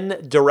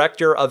then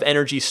Director of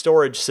Energy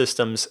Storage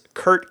Systems,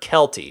 Kurt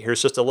Kelty.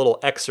 Here's just a little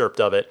excerpt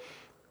of it.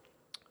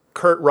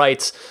 Kurt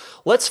writes,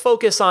 let's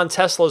focus on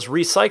Tesla's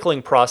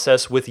recycling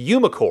process with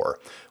Umicore,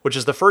 which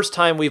is the first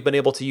time we've been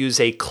able to use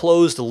a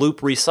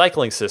closed-loop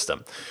recycling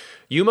system.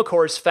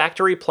 Umicore's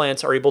factory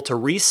plants are able to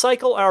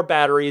recycle our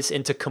batteries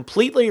into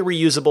completely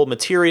reusable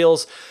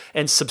materials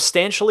and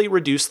substantially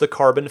reduce the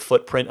carbon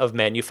footprint of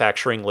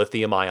manufacturing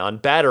lithium-ion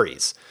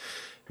batteries.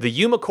 The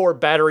Umicore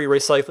battery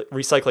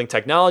recycling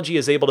technology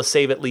is able to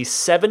save at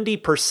least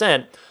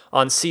 70%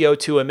 on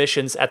CO2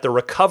 emissions at the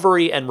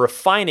recovery and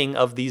refining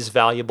of these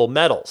valuable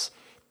metals.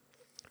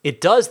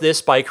 It does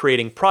this by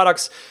creating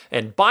products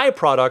and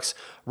byproducts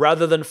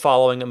rather than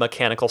following a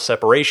mechanical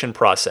separation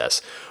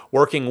process.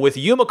 Working with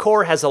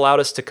Umicore has allowed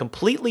us to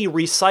completely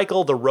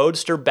recycle the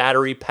Roadster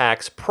battery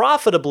packs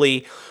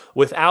profitably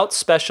without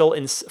special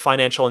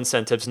financial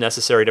incentives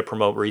necessary to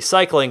promote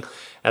recycling,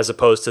 as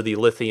opposed to the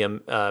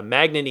lithium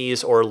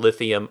manganese or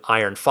lithium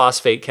iron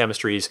phosphate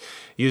chemistries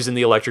used in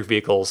the electric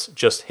vehicles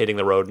just hitting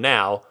the road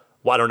now.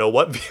 Well, I don't know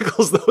what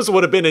vehicles those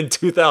would have been in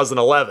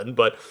 2011,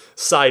 but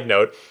side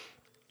note.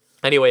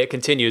 Anyway, it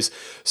continues.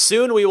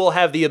 Soon we will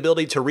have the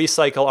ability to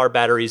recycle our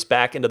batteries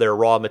back into their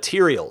raw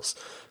materials.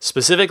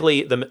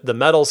 Specifically, the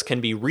metals can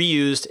be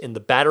reused in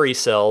the battery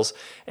cells,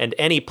 and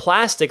any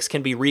plastics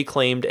can be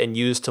reclaimed and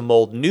used to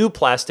mold new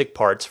plastic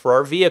parts for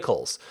our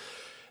vehicles.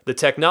 The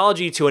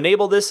technology to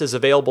enable this is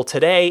available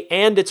today,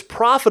 and it's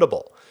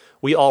profitable.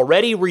 We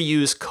already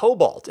reuse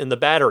cobalt in the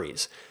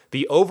batteries.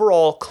 The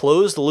overall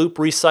closed-loop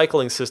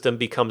recycling system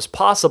becomes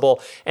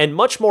possible and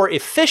much more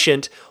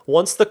efficient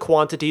once the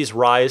quantities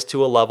rise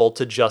to a level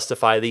to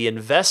justify the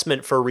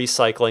investment for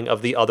recycling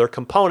of the other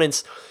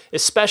components,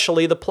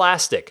 especially the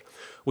plastic.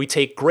 We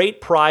take great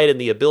pride in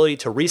the ability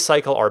to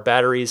recycle our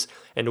batteries,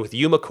 and with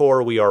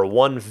Umicore, we are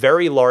one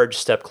very large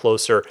step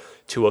closer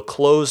to a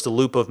closed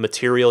loop of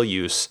material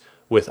use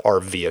with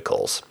our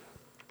vehicles.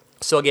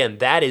 So again,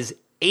 that is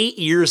 8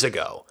 years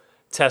ago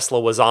Tesla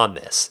was on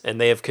this, and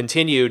they have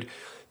continued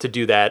to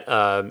do that.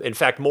 In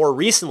fact, more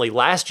recently,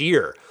 last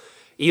year,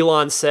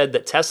 Elon said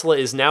that Tesla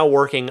is now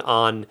working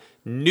on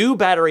new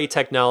battery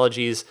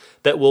technologies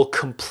that will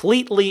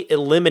completely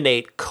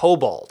eliminate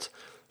cobalt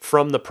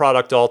from the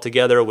product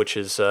altogether, which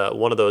is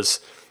one of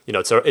those,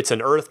 it's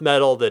an earth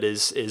metal that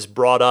is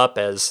brought up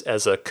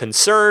as a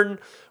concern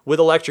with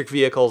electric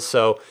vehicles.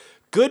 So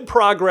good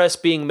progress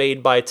being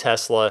made by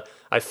Tesla.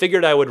 I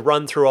figured I would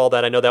run through all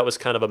that. I know that was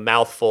kind of a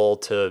mouthful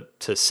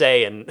to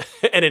say and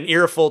an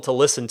earful to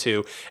listen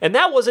to. And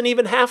that wasn't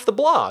even half the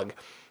blog.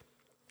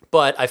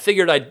 But I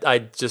figured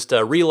I'd just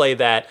relay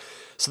that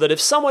so that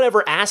if someone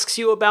ever asks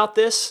you about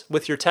this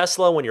with your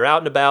Tesla when you're out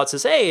and about,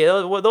 says, hey,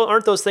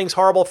 aren't those things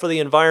horrible for the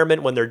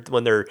environment when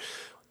they're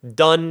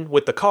done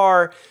with the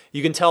car,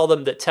 you can tell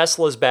them that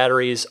Tesla's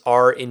batteries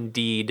are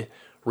indeed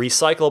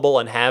recyclable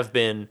and have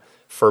been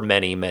for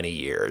many, many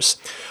years.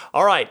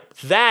 All right,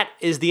 that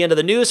is the end of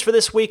the news for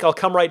this week. I'll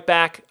come right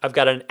back. I've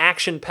got an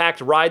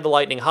action-packed Ride the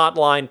Lightning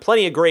hotline,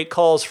 plenty of great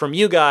calls from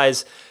you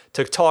guys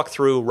to talk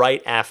through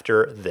right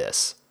after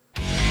this.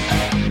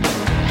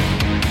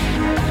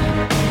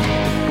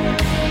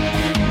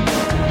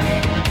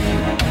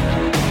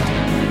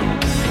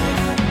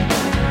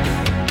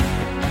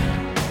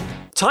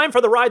 Time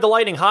for the Ride the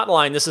Lightning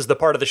hotline. This is the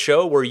part of the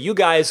show where you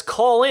guys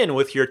call in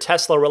with your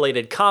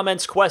Tesla-related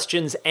comments,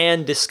 questions,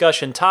 and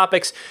discussion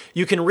topics.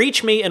 You can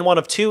reach me in one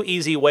of two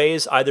easy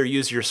ways. Either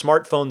use your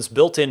smartphone's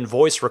built-in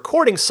voice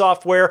recording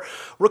software,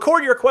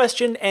 record your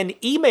question, and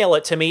email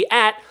it to me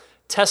at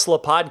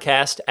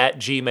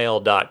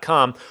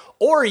teslapodcast@gmail.com.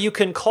 Or you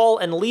can call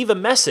and leave a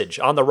message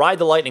on the Ride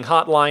the Lightning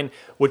hotline,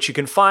 which you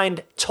can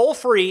find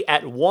toll-free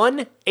at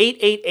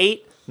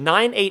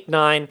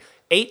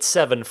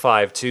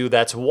 1-888-989-8752.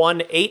 That's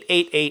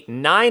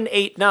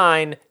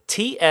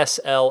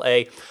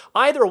 1-888-989-TSLA.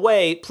 Either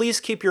way, please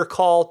keep your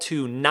call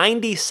to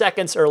 90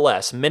 seconds or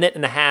less, minute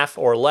and a half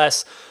or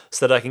less,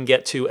 so that I can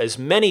get to as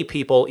many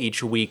people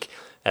each week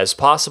as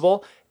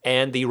possible.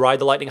 And the Ride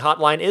the Lightning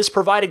hotline is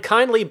provided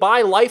kindly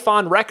by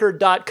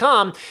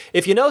lifeonrecord.com.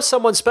 If you know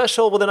someone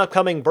special with an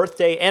upcoming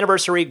birthday,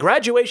 anniversary,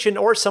 graduation,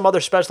 or some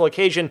other special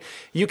occasion,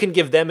 you can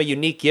give them a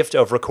unique gift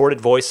of recorded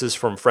voices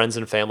from friends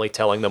and family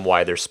telling them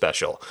why they're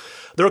special.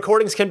 The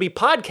recordings can be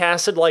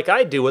podcasted like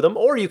I do with them,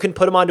 or you can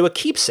put them onto a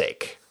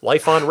keepsake.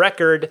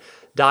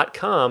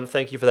 lifeonrecord.com.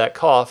 Thank you for that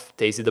cough,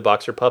 Daisy the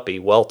Boxer Puppy.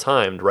 Well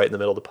timed, right in the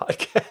middle of the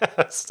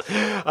podcast.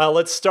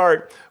 Let's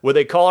start with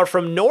a caller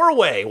from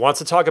Norway. Wants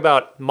to talk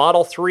about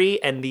Model 3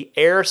 and the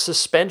air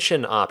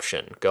suspension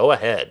option. Go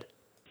ahead.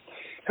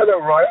 Hello,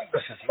 Ryan.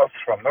 This is Mats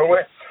from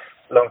Norway.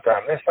 Long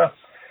time listener.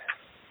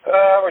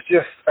 I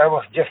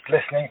was just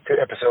listening to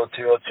episode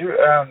 202,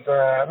 and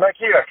like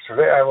you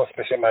actually, I was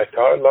fixing my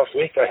car last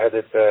week. I had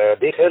it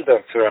detailed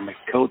and ceramic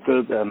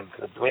coated and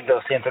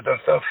windows tinted and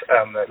stuff,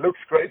 and it looks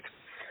great.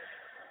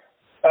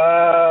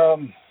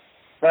 And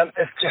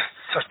it's just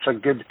such a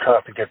good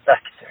car to get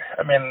back to.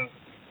 I mean,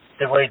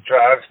 the way it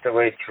drives, the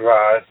way it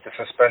rides, the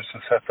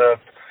suspension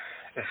setup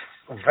is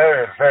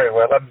very, very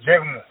well. I've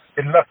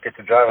been lucky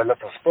to drive a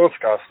lot of sports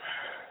cars,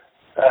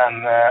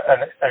 and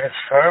it's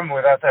firm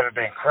without ever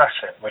being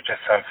crashing, which is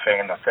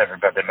something not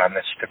everybody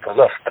managed to pull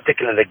off,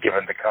 particularly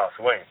given the car's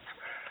weight.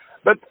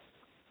 But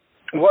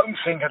one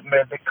thing that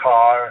made the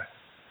car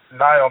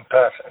nigh on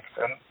perfect,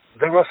 and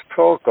there was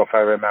talk of,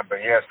 I remember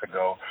years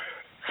ago,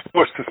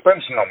 sports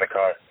suspension on the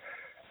car.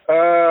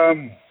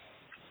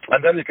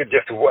 And then you could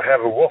just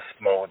have a WASP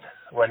mode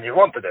when you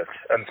wanted it,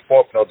 and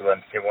sport mode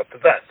when you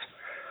wanted that.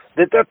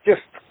 Did that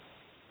just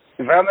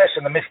vanish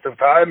in the mist of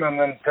time and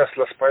then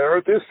Tesla's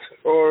priorities,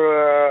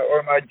 or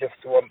am I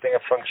just wanting a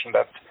function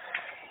that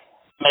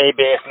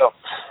maybe is not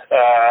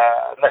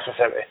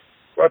necessary?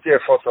 What are your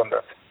thoughts on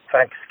that?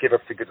 Thanks. Keep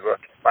up the good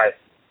work. Bye.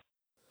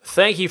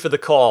 Thank you for the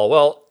call.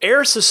 Well,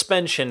 air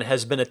suspension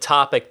has been a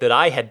topic that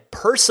I had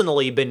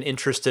personally been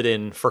interested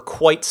in for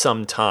quite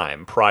some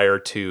time prior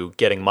to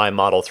getting my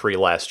Model 3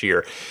 last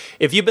year.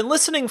 If you've been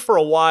listening for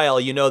a while,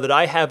 you know that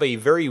I have a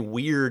very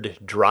weird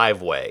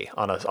driveway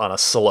on a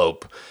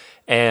slope.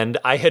 And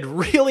I had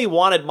really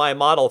wanted my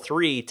Model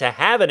 3 to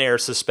have an air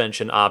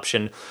suspension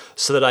option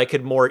so that I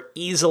could more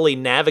easily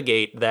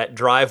navigate that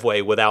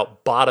driveway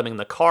without bottoming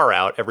the car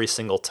out every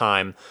single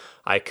time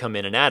I come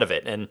in and out of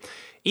it. And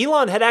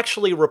Elon had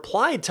actually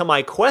replied to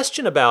my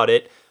question about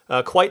it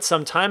quite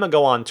some time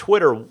ago on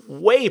Twitter,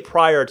 way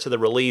prior to the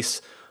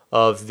release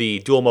of the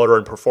dual motor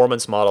and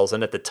performance models.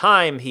 And at the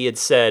time, he had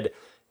said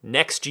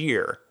next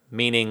year,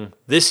 meaning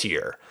this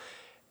year.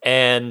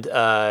 And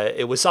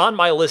it was on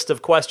my list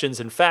of questions.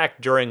 In fact,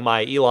 during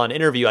my Elon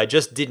interview, I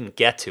just didn't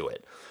get to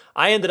it.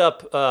 I ended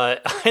up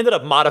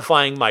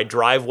modifying my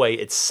driveway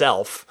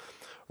itself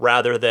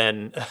rather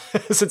than,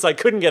 since I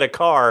couldn't get a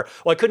car,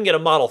 well, I couldn't get a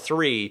Model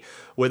 3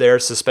 with air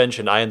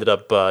suspension. I ended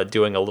up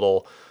doing a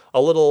little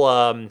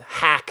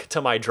hack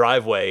to my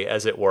driveway,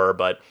 as it were.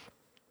 But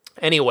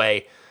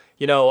anyway,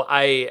 you know,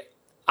 I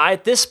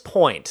at this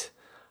point,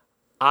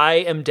 I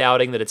am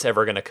doubting that it's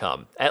ever going to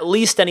come, at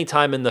least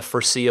anytime in the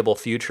foreseeable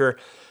future,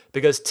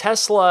 because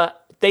Tesla,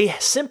 they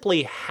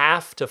simply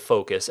have to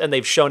focus, and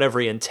they've shown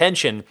every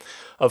intention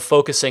of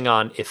focusing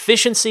on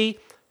efficiency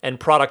and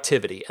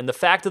productivity. And the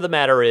fact of the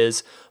matter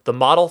is, the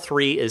Model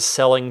 3 is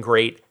selling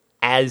great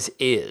as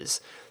is.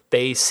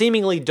 They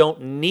seemingly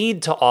don't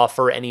need to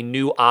offer any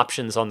new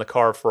options on the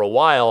car for a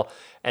while,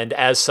 and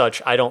as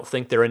such, I don't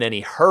think they're in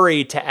any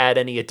hurry to add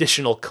any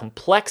additional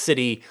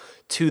complexity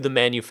to the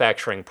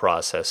manufacturing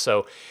process.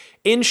 So,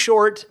 in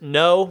short,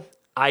 no,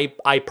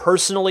 I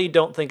personally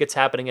don't think it's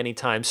happening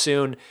anytime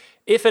soon,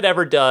 if it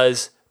ever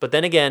does. But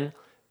then again,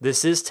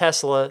 this is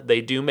Tesla.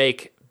 They do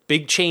make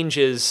big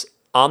changes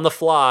on the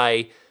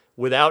fly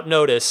without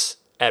notice,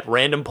 at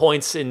random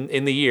points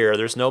in the year.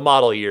 There's no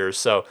model years,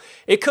 so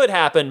it could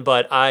happen,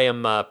 but I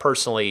am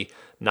personally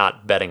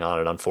not betting on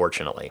it,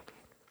 unfortunately.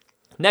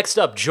 Next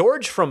up,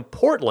 George from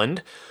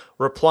Portland,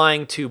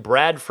 replying to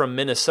Brad from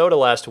Minnesota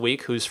last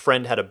week, whose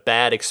friend had a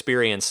bad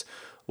experience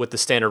with the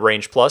Standard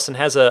Range Plus, and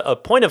has a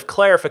point of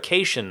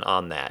clarification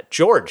on that.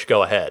 George,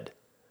 go ahead.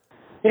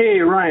 Hey,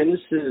 Ryan, this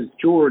is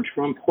George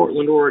from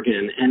Portland,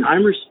 Oregon, and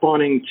I'm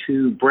responding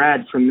to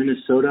Brad from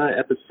Minnesota,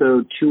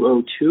 episode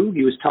 202.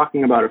 He was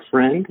talking about a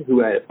friend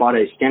who had bought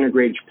a Standard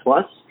Range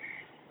Plus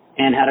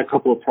and had a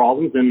couple of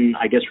problems and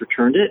I guess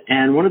returned it.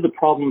 And one of the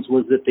problems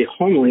was that the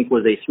HomeLink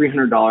was a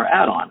 $300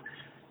 add-on.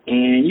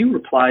 And you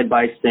replied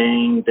by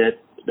saying that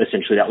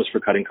essentially that was for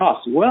cutting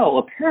costs. Well,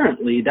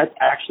 apparently that's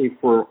actually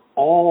for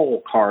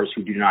all cars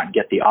who do not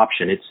get the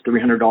option. It's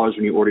 $300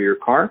 when you order your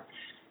car.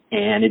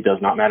 And it does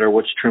not matter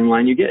which trim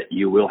line you get.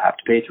 You will have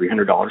to pay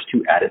 $300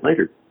 to add it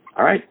later.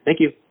 All right.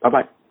 Thank you.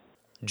 Bye-bye.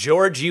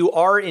 George, you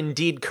are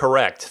indeed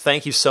correct.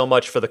 Thank you so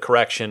much for the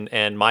correction,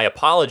 and my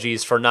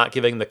apologies for not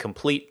giving the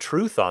complete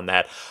truth on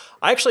that.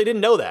 I actually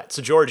didn't know that.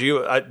 So, George,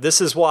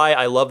 this is why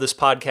I love this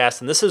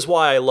podcast, and this is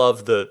why I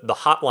love the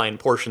hotline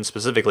portion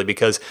specifically,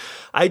 because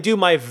I do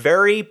my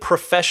very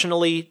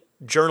professionally,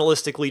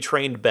 journalistically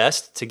trained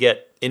best to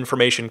get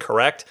information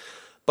correct.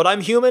 But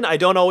I'm human. I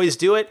don't always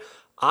do it.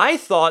 I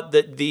thought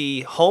that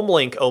the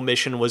HomeLink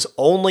omission was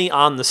only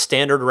on the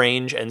Standard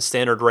Range and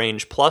Standard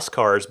Range Plus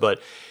cars,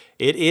 but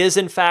it is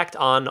in fact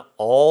on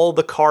all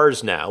the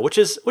cars now, which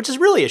is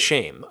really a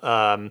shame.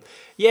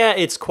 Yeah,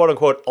 it's quote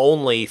unquote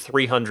only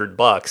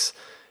 $300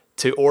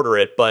 to order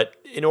it, but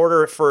in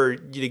order for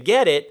you to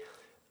get it,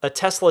 a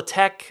Tesla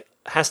tech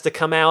has to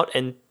come out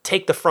and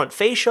take the front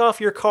fascia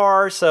off your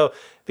car. So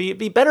it'd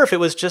be better if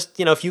it was just,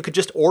 if you could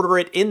just order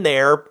it in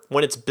there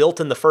when it's built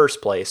in the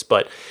first place.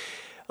 But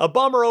a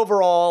bummer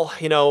overall.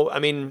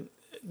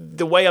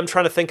 The way I'm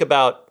trying to think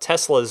about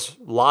Tesla's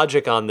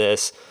logic on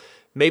this,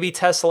 maybe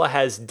Tesla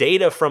has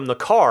data from the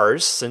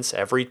cars, since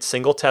every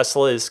single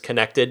Tesla is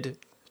connected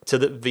to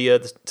the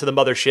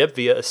mothership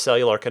via a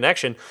cellular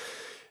connection.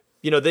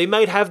 They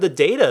might have the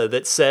data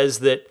that says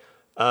that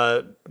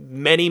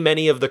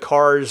many of the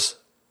cars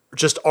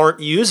just aren't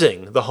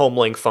using the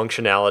HomeLink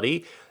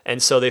functionality,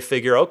 and so they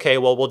figure, okay,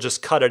 well, we'll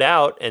just cut it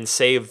out and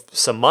save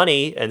some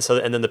money, and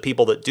then the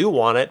people that do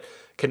want it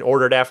can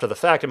order it after the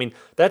fact.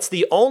 That's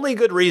the only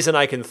good reason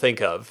I can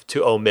think of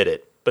to omit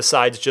it,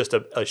 besides just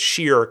a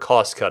sheer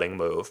cost-cutting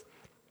move.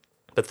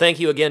 But thank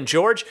you again,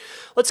 George.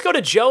 Let's go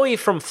to Joey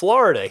from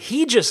Florida.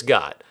 He just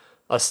got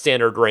a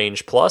Standard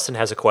Range Plus and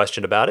has a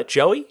question about it.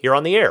 Joey, you're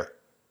on the air.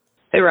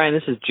 Hey, Ryan,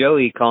 this is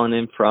Joey calling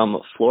in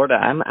from Florida.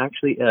 I'm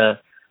actually a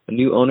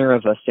new owner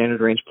of a Standard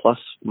Range Plus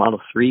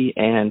Model 3,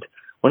 and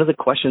one of the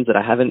questions that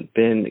I haven't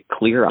been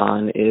clear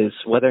on is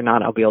whether or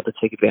not I'll be able to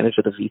take advantage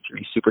of the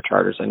V3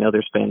 superchargers. I know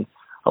there's been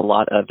a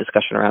lot of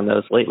discussion around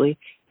those lately,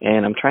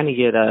 and I'm trying to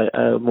get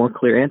a more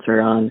clear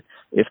answer on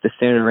if the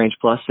Standard Range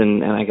Plus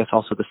and I guess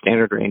also the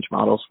Standard Range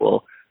models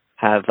will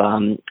have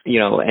any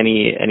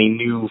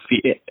new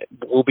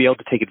we'll be able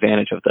to take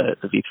advantage of the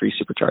V3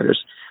 superchargers.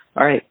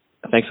 All right,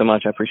 thanks so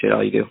much. I appreciate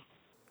all you do.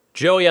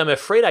 Joey, I'm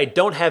afraid I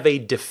don't have a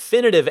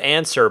definitive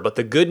answer, but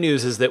the good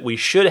news is that we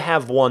should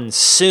have one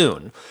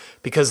soon,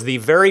 because the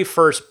very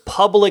first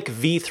public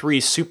V3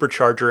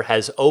 supercharger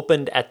has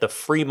opened at the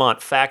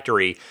Fremont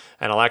factory,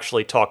 and I'll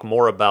actually talk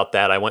more about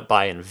that. I went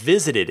by and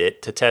visited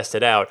it to test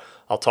it out.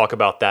 I'll talk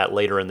about that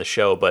later in the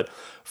show, but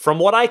from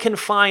what I can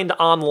find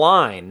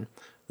online,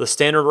 the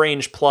Standard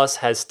Range Plus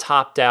has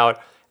topped out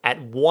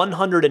at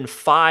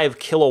 105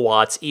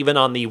 kilowatts, even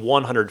on the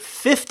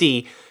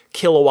 150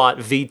 kilowatt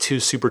V2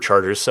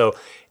 superchargers. So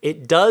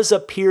it does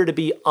appear to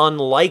be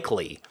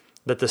unlikely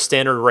that the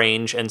Standard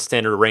Range and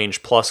Standard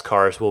Range Plus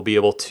cars will be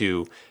able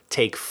to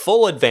take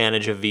full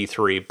advantage of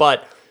V3,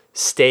 but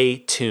stay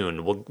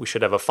tuned. We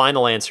should have a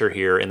final answer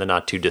here in the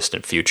not too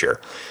distant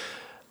future.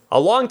 A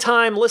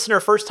long-time listener,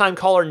 first-time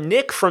caller,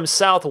 Nick from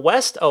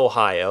Southwest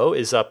Ohio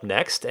is up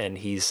next, and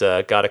he's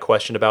got a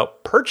question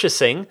about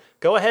purchasing.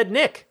 Go ahead,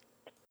 Nick.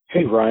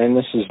 Hey, Ryan,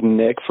 this is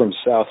Nick from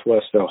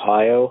Southwest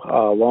Ohio,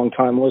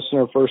 long-time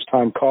listener,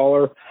 first-time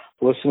caller,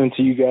 listening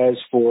to you guys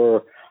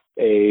for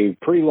a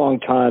pretty long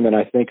time, and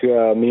I think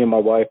me and my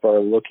wife are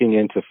looking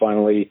into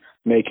finally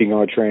making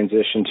our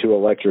transition to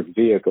electric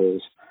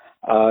vehicles.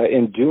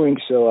 In doing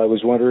so, I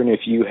was wondering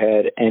if you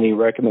had any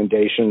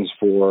recommendations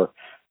for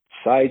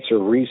sites or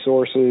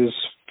resources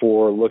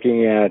for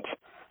looking at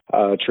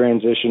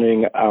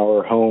transitioning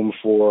our home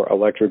for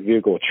electric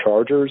vehicle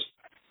chargers.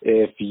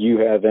 If you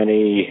have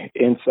any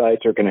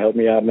insights or can help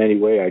me out in any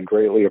way, I'd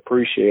greatly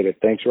appreciate it.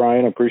 Thanks,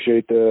 Ryan.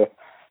 Appreciate the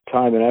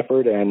time and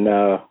effort, and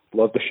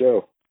love the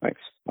show.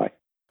 Thanks. Bye.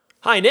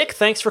 Hi, Nick.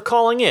 Thanks for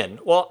calling in.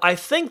 Well, I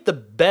think the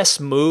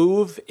best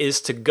move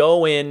is to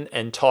go in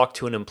and talk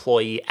to an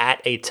employee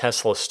at a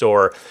Tesla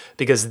store,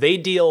 because they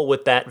deal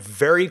with that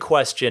very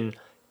question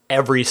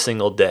every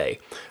single day.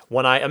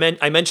 When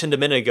I mentioned a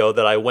minute ago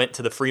that I went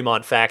to the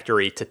Fremont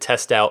factory to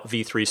test out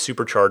V3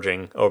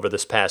 supercharging over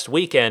this past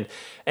weekend,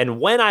 and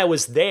when I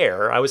was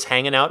there, I was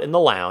hanging out in the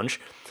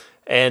lounge,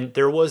 And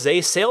there was a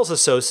sales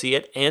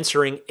associate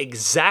answering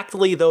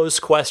exactly those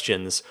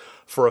questions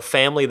for a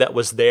family that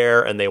was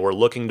there, and they were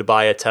looking to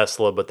buy a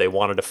Tesla, but they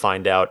wanted to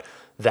find out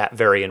that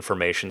very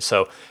information.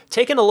 So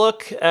taking a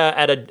look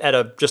at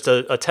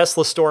a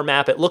Tesla store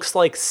map, it looks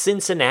like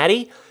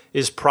Cincinnati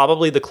is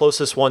probably the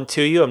closest one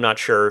to you. I'm not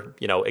sure,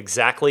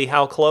 exactly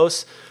how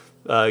close,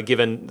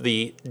 given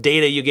the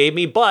data you gave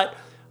me, but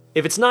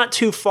if it's not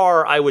too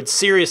far, I would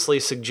seriously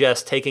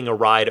suggest taking a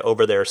ride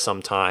over there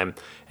sometime,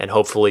 and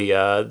hopefully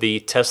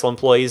the Tesla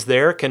employees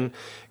there can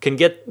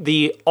get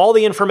all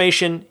the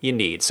information you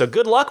need. So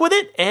good luck with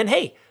it, and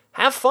hey,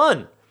 have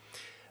fun.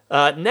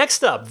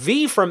 Next up,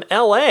 V from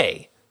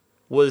LA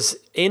was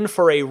in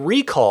for a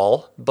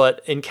recall,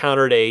 but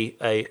encountered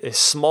a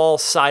small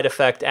side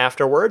effect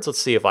afterwards. Let's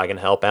see if I can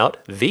help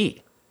out.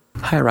 V.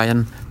 Hi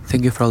Ryan,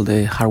 thank you for all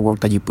the hard work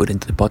that you put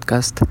into the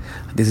podcast.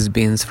 This is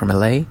Vince from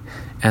LA,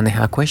 and I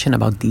have a question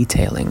about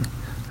detailing.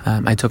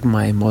 I took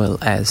my Model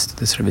S to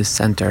the service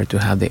center to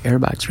have the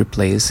airbags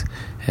replaced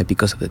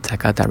because of the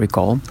Takata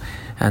recall,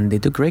 and they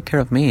took great care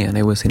of me, and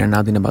I was in and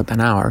out in about an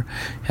hour.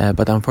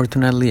 But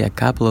unfortunately, a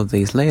couple of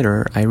days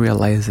later, I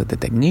realized that the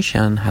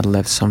technician had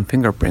left some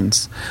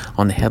fingerprints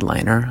on the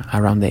headliner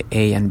around the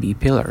A and B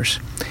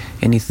pillars.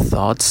 Any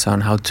thoughts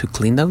on how to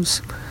clean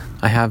those?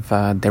 I have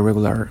the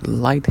regular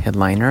light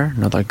headliner,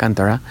 not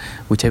Alcantara,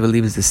 which I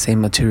believe is the same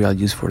material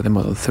used for the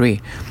Model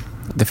 3.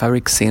 The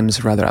fabric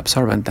seems rather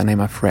absorbent, and I'm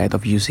afraid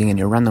of using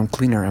any random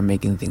cleaner and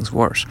making things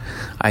worse.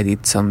 I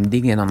did some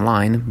digging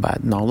online,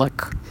 but no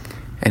luck.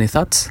 Any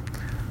thoughts?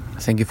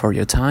 Thank you for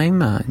your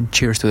time.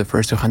 Cheers to the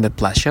first 200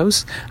 plus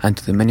shows and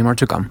to the many more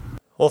to come.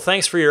 Well,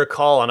 thanks for your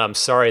call, and I'm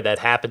sorry that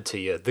happened to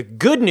you. The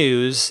good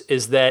news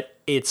is that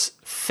it's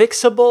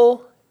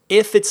fixable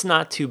if it's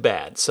not too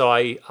bad. So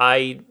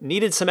I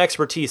needed some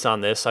expertise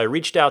on this. I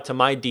reached out to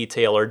my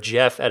detailer,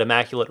 Jeff at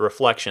Immaculate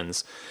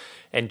Reflections,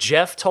 and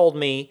Jeff told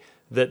me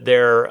that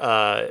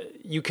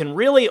you can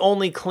really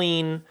only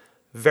clean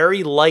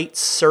very light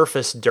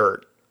surface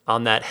dirt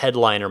on that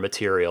headliner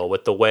material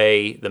with the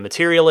way the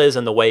material is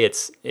and the way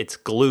it's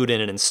glued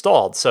in and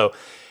installed. So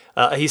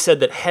he said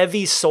that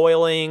heavy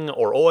soiling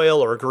or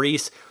oil or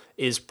grease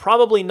is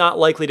probably not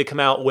likely to come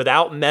out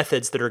without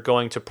methods that are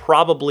going to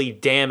probably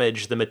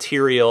damage the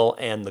material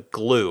and the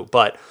glue.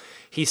 But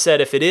he said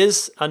if it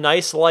is a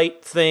nice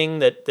light thing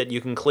that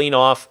you can clean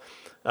off,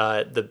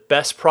 the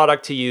best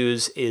product to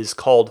use is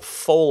called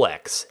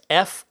Folex,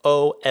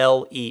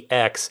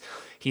 Folex.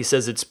 He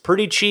says it's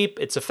pretty cheap,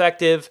 it's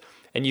effective,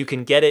 and you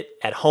can get it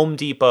at Home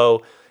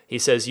Depot. He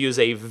says use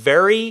a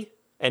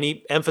and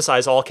he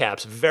emphasized all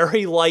caps,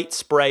 very light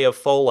spray of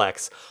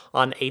Folex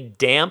on a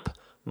damp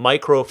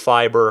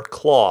microfiber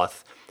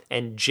cloth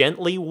and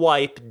gently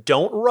wipe,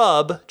 don't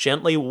rub,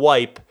 gently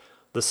wipe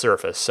the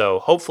surface. So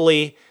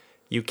hopefully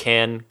you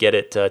can get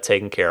it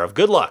taken care of.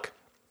 Good luck.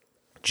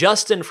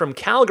 Justin from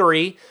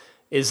Calgary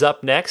is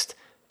up next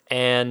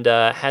and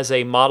has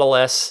a Model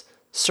S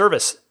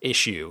service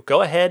issue.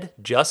 Go ahead,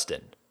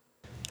 Justin.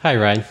 Hi,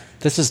 Ryan.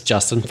 This is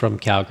Justin from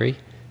Calgary,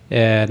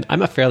 and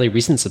I'm a fairly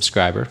recent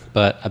subscriber,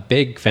 but a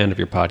big fan of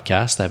your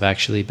podcast. I've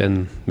actually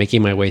been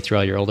making my way through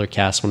all your older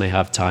casts when I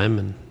have time,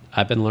 and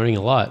I've been learning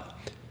a lot.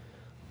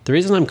 The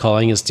reason I'm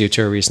calling is due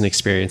to a recent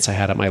experience I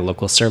had at my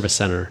local service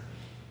center.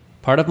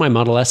 Part of my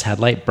Model S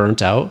headlight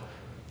burnt out,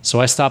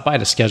 so I stopped by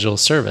to schedule a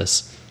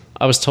service.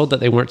 I was told that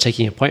they weren't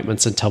taking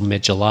appointments until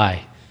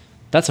mid-July.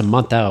 That's a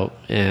month out,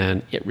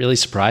 and it really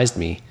surprised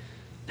me.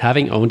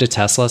 Having owned a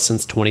Tesla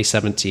since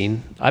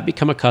 2017, I've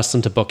become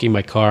accustomed to booking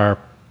my car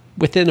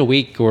within a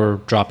week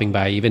or dropping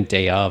by even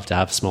day of to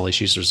have small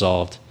issues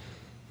resolved.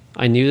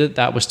 I knew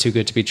that was too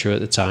good to be true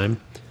at the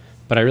time,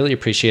 but I really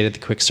appreciated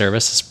the quick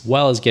service as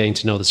well as getting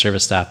to know the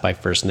service staff by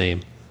first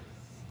name.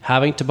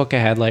 Having to book a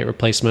headlight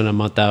replacement a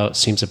month out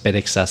seems a bit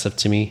excessive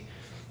to me,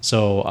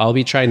 so I'll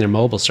be trying their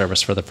mobile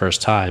service for the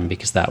first time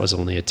because that was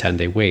only a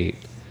 10-day wait.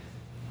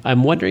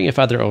 I'm wondering if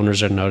other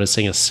owners are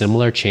noticing a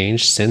similar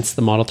change since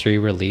the Model 3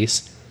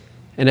 release,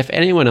 and if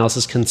anyone else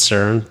is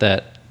concerned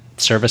that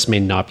service may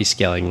not be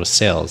scaling with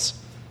sales.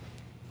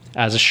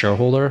 As a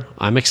shareholder,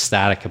 I'm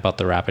ecstatic about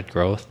the rapid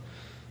growth,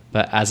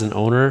 but as an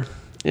owner,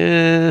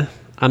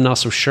 I'm not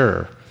so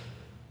sure.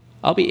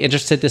 I'll be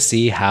interested to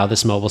see how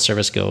this mobile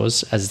service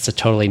goes, as it's a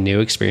totally new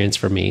experience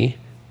for me,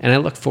 and I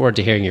look forward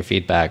to hearing your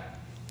feedback.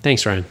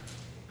 Thanks, Ryan.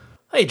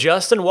 Hey,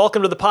 Justin,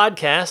 welcome to the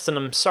podcast, and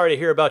I'm sorry to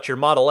hear about your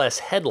Model S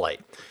headlight.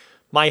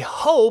 My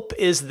hope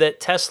is that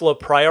Tesla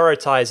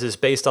prioritizes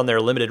based on their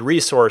limited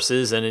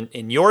resources, and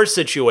in your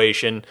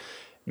situation,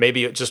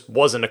 maybe it just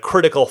wasn't a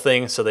critical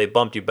thing, so they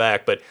bumped you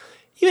back. But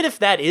even if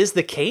that is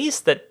the case,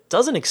 that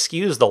doesn't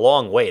excuse the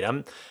long wait.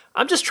 I'm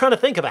just trying to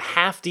think of a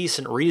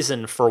half-decent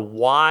reason for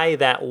why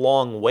that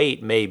long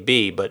wait may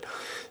be, but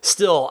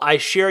still, I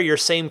share your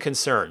same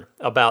concern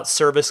about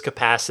service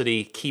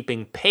capacity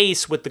keeping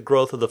pace with the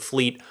growth of the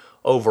fleet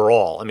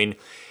overall. I mean,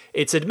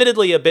 it's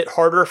admittedly a bit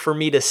harder for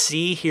me to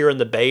see here in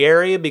the Bay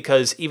Area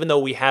because even though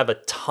we have a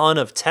ton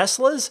of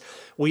Teslas,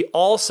 we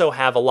also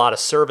have a lot of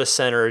service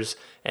centers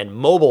and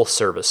mobile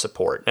service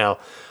support. Now,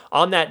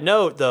 on that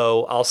note,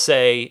 though, I'll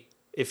say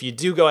if you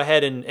do go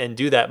ahead and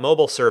do that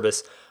mobile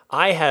service,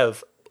 I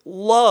have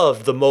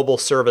loved the mobile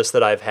service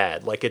that I've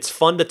had. Like, it's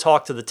fun to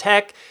talk to the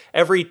tech.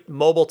 Every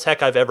mobile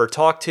tech I've ever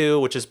talked to,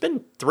 which has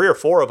been 3 or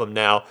 4 of them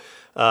now,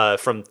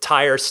 from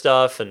tire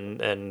stuff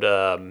and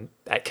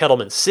at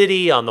Kettleman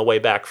City on the way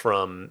back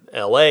from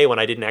LA when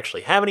I didn't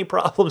actually have any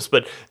problems,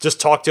 but just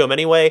talked to them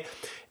anyway.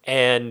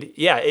 And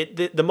yeah,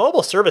 the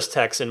mobile service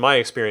techs, in my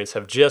experience,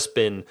 have just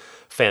been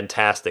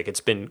fantastic.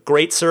 It's been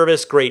great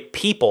service, great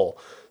people.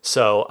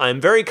 So I'm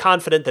very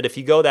confident that if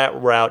you go that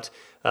route,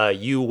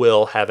 you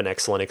will have an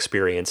excellent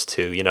experience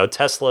too. You know,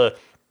 Tesla,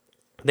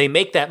 they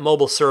make that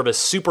mobile service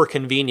super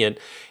convenient,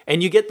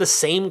 and you get the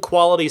same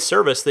quality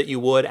service that you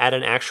would at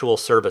an actual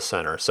service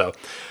center. So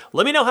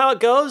let me know how it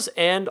goes,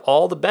 and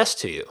all the best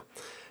to you.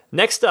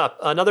 Next up,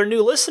 another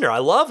new listener. I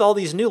love all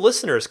these new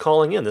listeners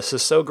calling in. This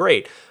is so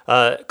great.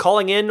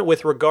 Calling in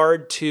with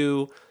regard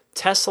to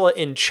Tesla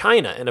in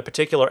China and a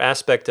particular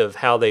aspect of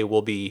how they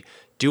will be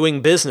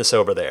doing business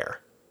over there.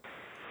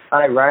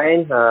 Hi,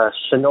 Ryan.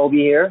 Shinobi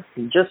here.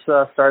 Just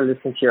started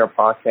listening to your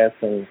podcast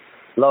and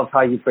love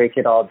how you break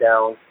it all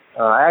down.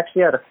 I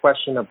actually had a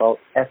question about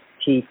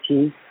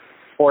FTT,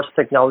 Forced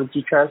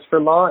Technology Transfer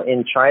Law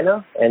in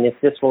China, and if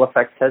this will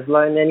affect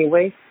Tesla in any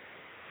way.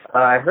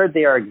 I heard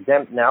they are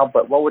exempt now,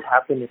 but what would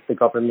happen if the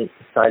government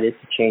decided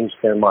to change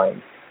their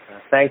mind?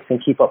 Thanks,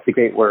 and keep up the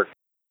great work.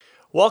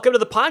 Welcome to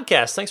the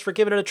podcast. Thanks for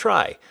giving it a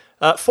try.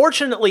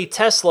 Fortunately,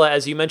 Tesla,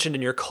 as you mentioned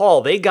in your call,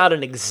 they got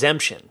an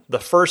exemption. The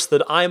first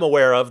that I'm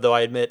aware of, though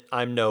I admit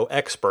I'm no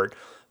expert,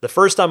 the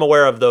first I'm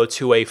aware of, though,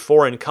 to a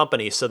foreign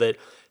company, so that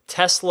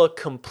Tesla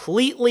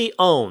completely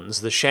owns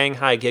the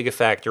Shanghai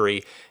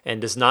Gigafactory and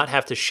does not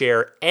have to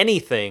share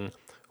anything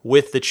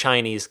with the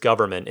Chinese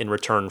government in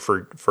return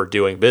for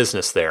doing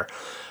business there.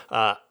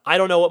 I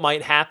don't know what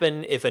might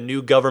happen if a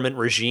new government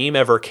regime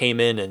ever came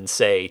in and,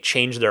 say,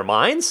 changed their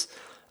minds.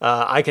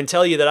 I can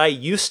tell you that I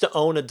used to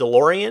own a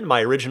DeLorean,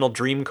 my original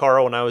dream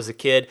car when I was a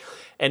kid.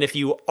 And if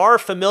you are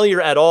familiar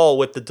at all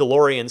with the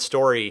DeLorean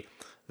story,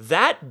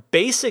 that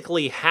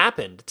basically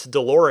happened to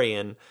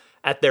DeLorean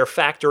at their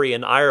factory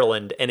in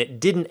Ireland, and it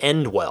didn't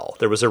end well.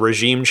 There was a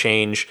regime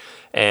change,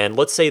 and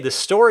let's say the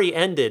story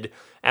ended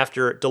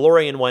after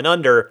DeLorean went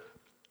under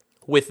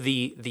with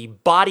the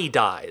body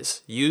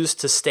dies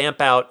used to stamp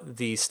out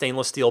the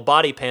stainless steel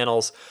body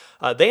panels.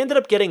 They ended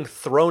up getting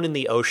thrown in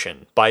the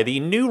ocean by the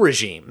new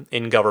regime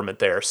in government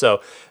there.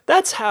 So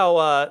that's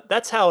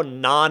how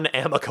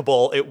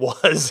non-amicable it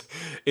was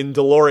in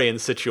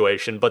DeLorean's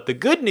situation. But the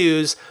good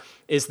news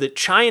is that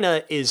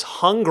China is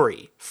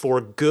hungry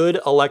for good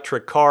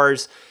electric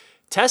cars.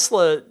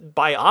 Tesla,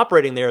 by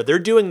operating there, they're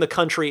doing the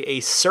country a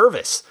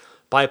service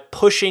by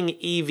pushing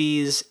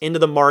EVs into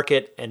the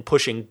market and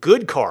pushing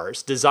good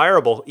cars,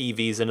 desirable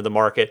EVs into the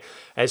market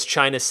as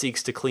China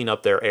seeks to clean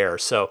up their air.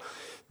 So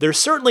there's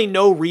certainly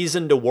no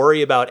reason to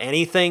worry about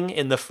anything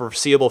in the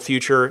foreseeable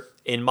future,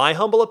 in my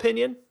humble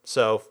opinion.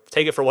 So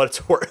take it for what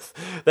it's worth.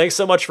 Thanks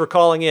so much for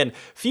calling in. A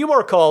few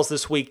more calls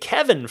this week.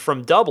 Kevin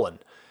from Dublin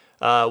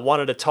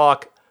wanted to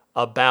talk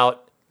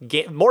about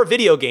more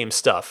video game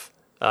stuff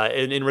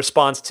in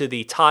response to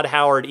the Todd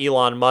Howard,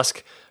 Elon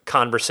Musk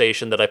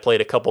conversation that I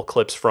played a couple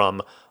clips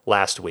from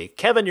last week.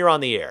 Kevin, you're on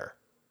the air.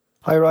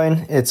 Hi,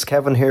 Ryan. It's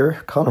Kevin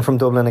here, calling from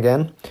Dublin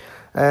again.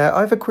 I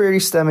have a query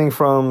stemming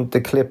from the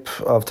clip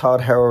of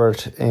Todd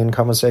Howard in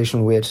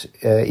conversation with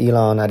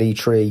Elon at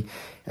E3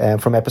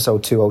 from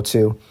episode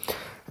 202.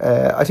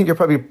 I think you're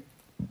probably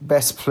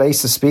best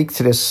placed to speak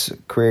to this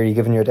query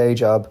given your day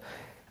job.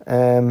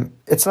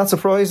 It's not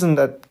surprising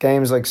that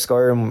games like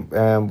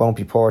Skyrim won't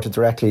be ported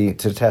directly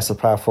to the Tesla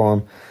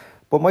platform.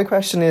 But my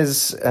question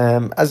is,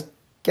 as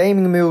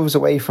gaming moves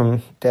away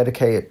from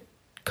dedicated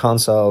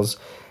consoles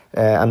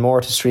and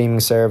more to streaming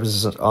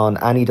services on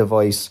any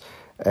device,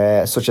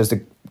 such as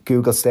the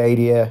Google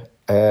Stadia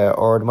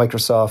or the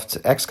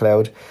Microsoft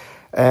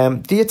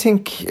xCloud, do you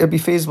think it'd be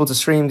feasible to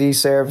stream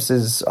these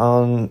services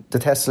on the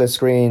Tesla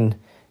screen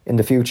in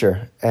the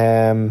future?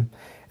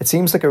 It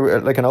seems like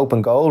an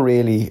open goal,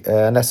 really,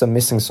 unless I'm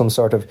missing some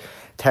sort of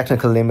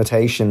technical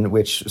limitation,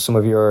 which some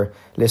of your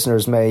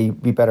listeners may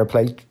be better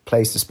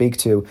placed to speak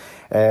to.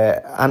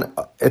 And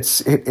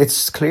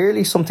it's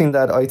clearly something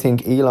that I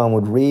think Elon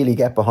would really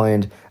get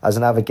behind as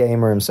an avid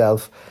gamer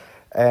himself.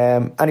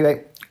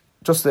 Anyway,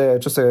 just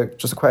a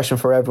question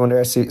for everyone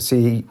there.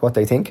 See what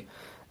they think.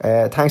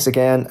 Thanks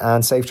again,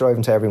 and safe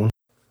driving to everyone.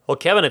 Well,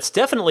 Kevin, it's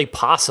definitely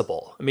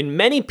possible. I mean,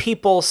 many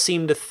people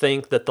seem to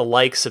think that the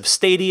likes of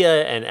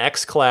Stadia and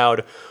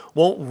xCloud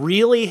won't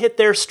really hit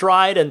their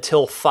stride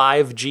until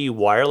 5G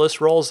wireless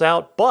rolls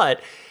out,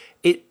 but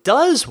it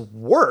does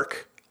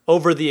work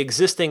over the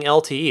existing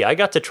LTE. I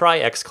got to try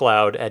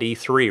xCloud at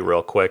E3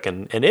 real quick,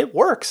 and it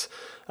works.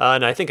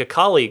 And I think a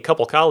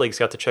couple colleagues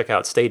got to check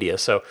out Stadia.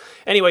 So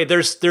anyway,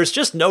 there's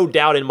just no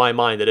doubt in my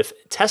mind that if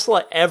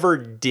Tesla ever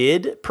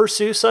did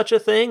pursue such a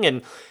thing,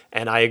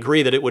 and I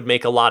agree that it would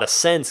make a lot of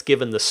sense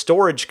given the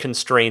storage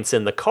constraints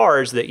in the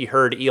cars that you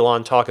heard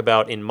Elon talk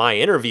about in my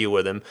interview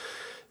with him,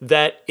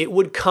 that it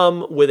would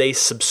come with a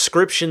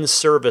subscription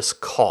service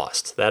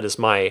cost. That is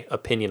my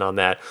opinion on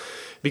that.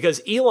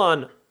 Because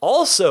Elon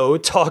also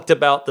talked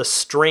about the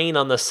strain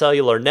on the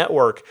cellular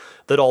network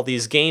that all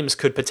these games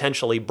could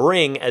potentially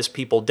bring as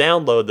people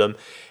download them.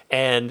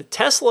 And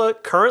Tesla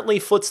currently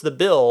foots the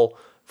bill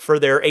for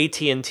their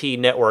AT&T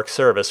network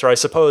service, or I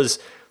suppose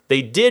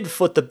they did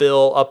foot the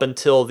bill up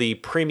until the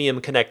premium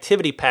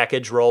connectivity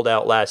package rolled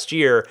out last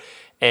year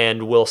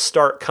and will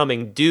start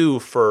coming due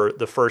for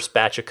the first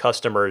batch of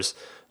customers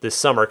this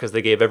summer because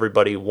they gave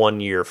everybody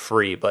 1 year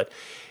free. But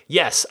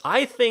yes,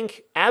 I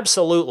think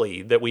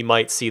absolutely that we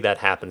might see that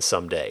happen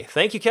someday.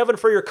 Thank you, Kevin,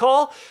 for your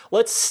call.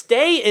 Let's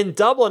stay in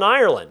Dublin,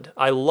 Ireland.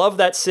 I love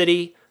that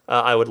city.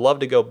 I would love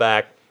to go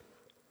back.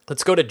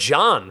 Let's go to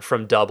John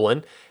from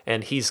Dublin,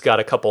 and he's got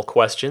a couple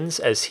questions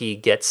as he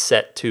gets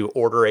set to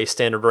order a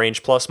Standard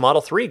Range Plus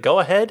Model 3. Go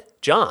ahead,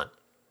 John.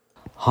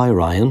 Hi,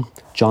 Ryan.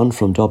 John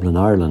from Dublin,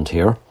 Ireland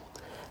here.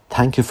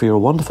 Thank you for your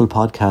wonderful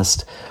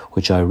podcast,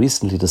 which I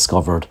recently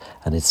discovered,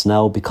 and it's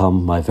now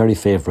become my very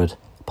favourite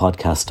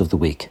podcast of the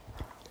week.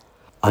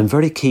 I'm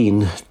very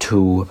keen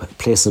to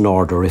place an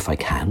order, if I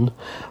can,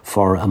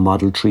 for a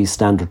Model 3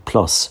 Standard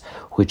Plus,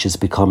 which is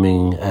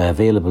becoming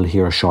available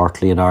here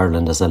shortly in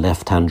Ireland as a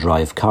left-hand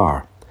drive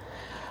car.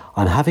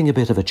 I'm having a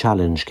bit of a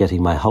challenge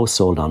getting my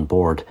household on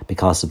board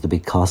because of the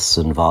big costs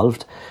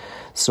involved,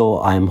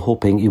 so I'm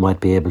hoping you might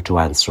be able to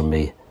answer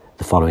me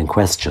the following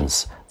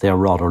questions. They are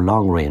rather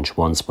long-range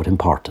ones, but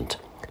important.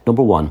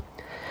 Number one,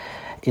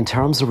 in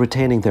terms of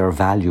retaining their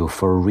value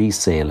for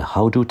resale,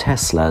 how do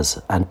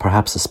Teslas, and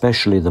perhaps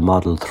especially the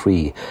Model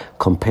 3,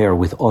 compare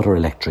with other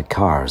electric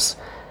cars?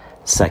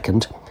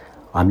 Second,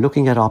 I'm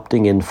looking at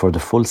opting in for the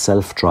full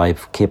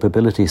self-drive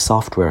capability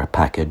software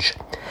package.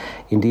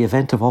 In the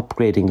event of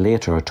upgrading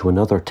later to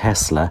another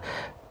Tesla,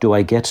 do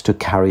I get to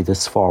carry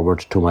this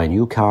forward to my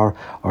new car,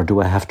 or do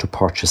I have to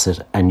purchase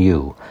it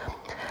anew?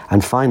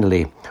 And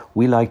finally,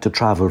 we like to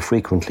travel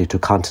frequently to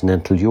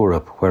continental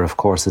Europe, where of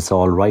course it's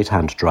all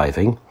right-hand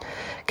driving.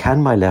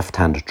 Can my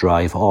left-hand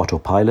drive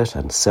autopilot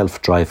and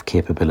self-drive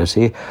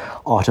capability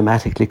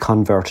automatically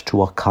convert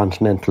to a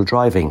continental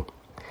driving?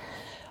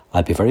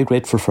 I'd be very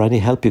grateful for any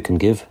help you can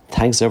give.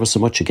 Thanks ever so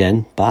much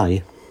again.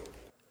 Bye.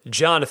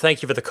 John,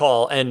 thank you for the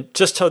call. And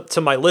just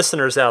to my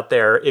listeners out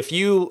there, if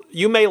you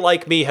may,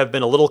 like me, have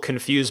been a little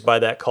confused by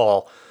that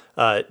call,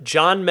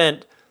 John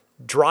meant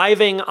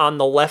driving on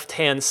the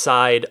left-hand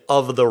side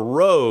of the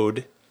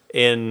road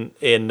in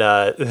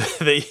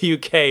the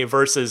UK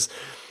versus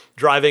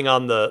driving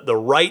on the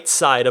right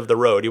side of the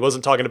road. He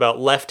wasn't talking about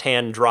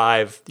left-hand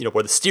drive,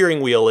 where the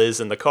steering wheel is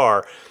in the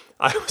car.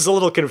 I was a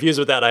little confused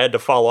with that. I had to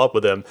follow up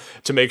with him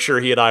to make sure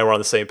he and I were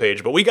on the same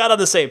page, but we got on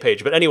the same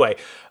page. But anyway,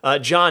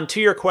 John, to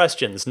your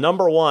questions.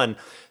 Number one,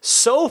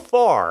 so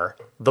far,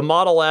 the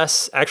Model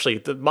S, actually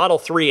the Model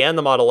 3 and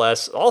the Model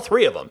S, all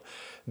three of them,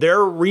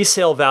 their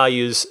resale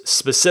values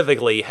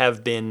specifically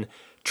have been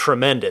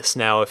tremendous.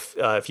 Now,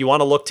 if you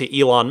want to look to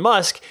Elon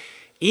Musk,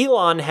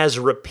 Elon has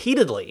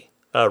repeatedly,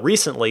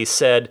 recently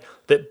said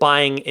that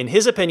in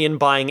his opinion,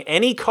 buying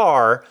any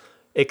car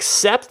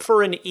except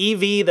for an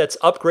EV that's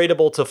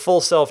upgradable to full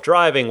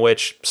self-driving,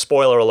 which,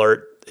 spoiler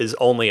alert, is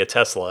only a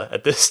Tesla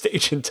at this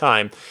stage in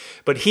time.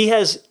 But he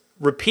has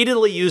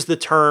repeatedly used the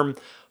term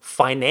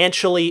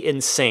financially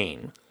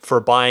insane for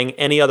buying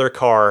any other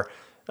car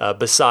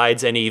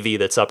besides an EV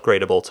that's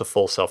upgradable to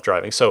full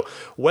self-driving. So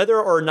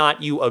whether or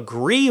not you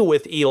agree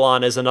with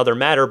Elon is another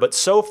matter, but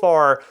so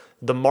far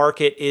the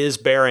market is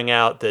bearing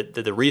out that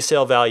the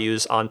resale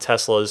values on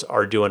Teslas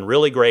are doing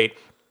really great.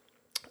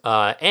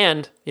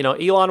 And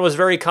Elon was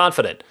very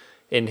confident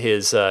in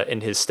his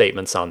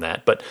statements on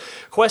that. But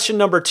question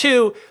number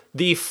two,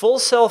 the full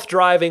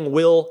self-driving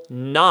will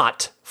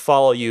not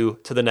follow you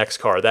to the next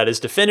car. That is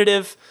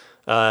definitive.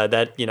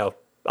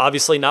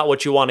 Obviously not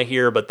what you want to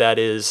hear, but that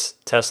is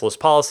Tesla's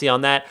policy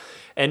on that.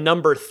 And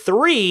number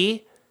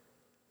three,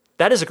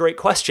 that is a great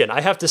question. I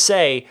have to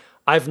say,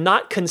 I've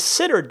not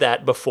considered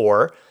that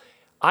before.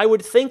 I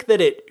would think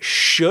that it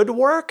should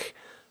work,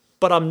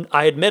 but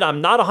I admit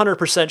I'm not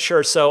 100%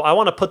 sure, so I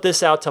want to put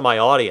this out to my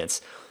audience.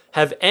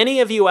 Have any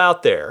of you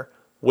out there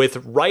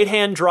with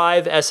right-hand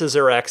drive S's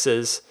or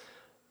X's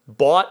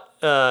that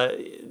are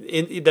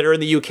in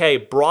the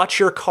UK, brought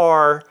your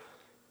car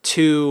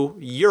to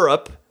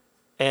Europe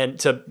and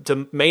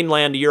to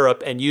mainland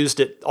Europe and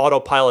used it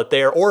autopilot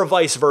there, or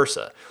vice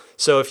versa?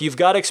 So if you've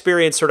got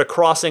experience sort of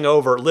crossing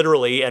over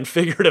literally and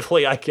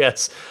figuratively, I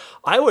guess,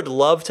 I would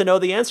love to know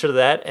the answer to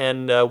that,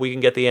 and we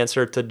can get the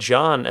answer to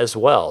John as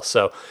well.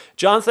 So,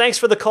 John, thanks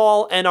for the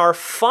call. And our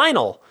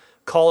final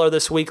caller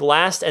this week,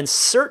 last and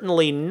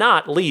certainly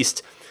not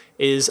least,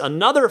 is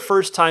another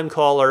first-time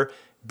caller,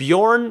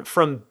 Bjorn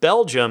from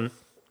Belgium.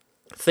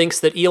 Thinks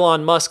that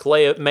Elon Musk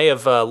may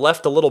have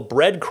left a little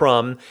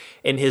breadcrumb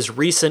in his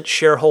recent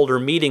shareholder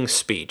meeting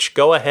speech.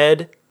 Go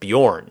ahead,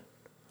 Bjorn.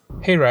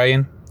 Hey,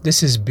 Ryan.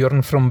 This is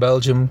Bjorn from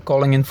Belgium,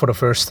 calling in for the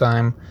first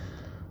time.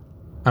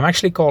 I'm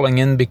actually calling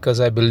in because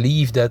I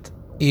believe that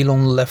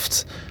Elon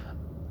left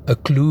a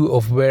clue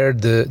of where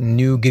the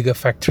new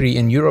Gigafactory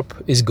in Europe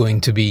is going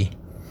to be.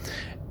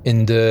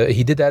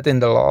 He did that in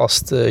the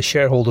last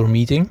shareholder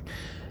meeting,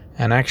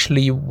 And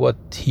actually what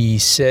he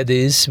said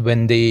is,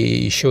 when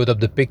they showed up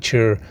the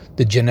picture,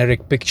 the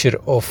generic picture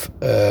of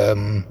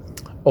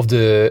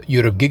the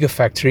Europe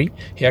Gigafactory,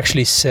 he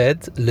actually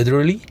said,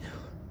 literally,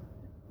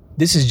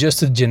 this is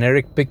just a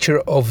generic picture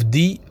of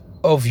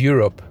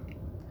Europe.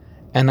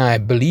 And I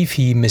believe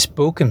he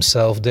misspoke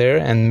himself there,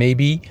 and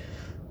maybe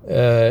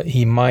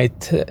he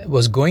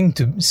was going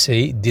to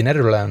say the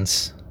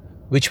Netherlands,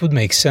 which would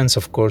make sense,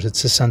 of course.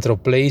 It's a central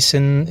place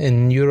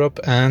in Europe,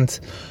 and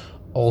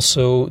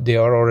also they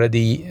are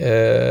already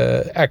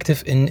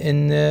active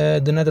in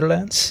the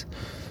Netherlands.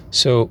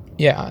 So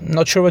yeah, I'm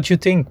not sure what you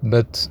think,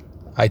 but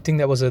I think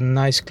that was a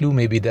nice clue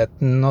maybe that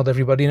not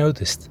everybody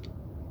noticed.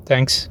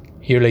 Thanks.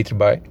 Hear you later.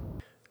 Bye.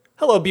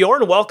 Hello,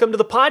 Bjorn. Welcome to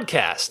the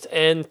podcast.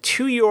 And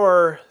to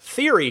your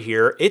theory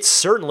here, it's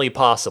certainly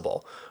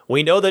possible.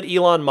 We know that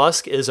Elon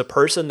Musk is a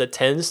person that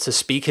tends to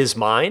speak his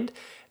mind,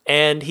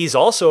 and he's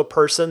also a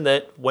person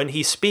that when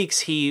he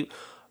speaks, he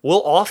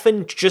will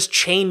often just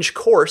change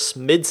course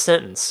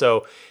mid-sentence.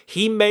 So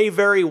he may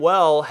very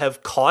well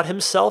have caught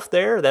himself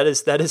there. That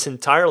is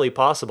entirely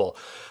possible.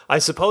 I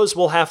suppose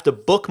we'll have to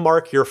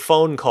bookmark your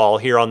phone call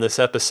here on this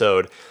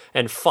episode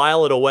and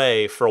file it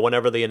away for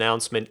whenever the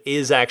announcement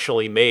is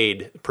actually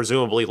made,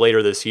 presumably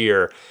later this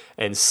year,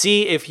 and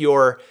see if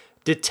your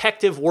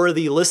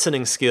detective-worthy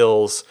listening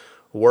skills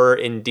were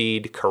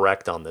indeed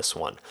correct on this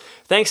one.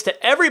 Thanks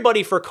to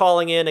everybody for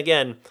calling in.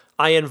 Again,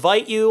 I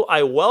invite you,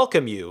 I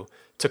welcome you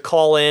to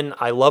call in.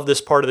 I love this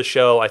part of the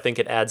show. I think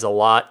it adds a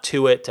lot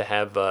to it to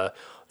have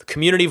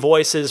community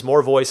voices,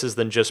 more voices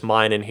than just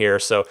mine in here.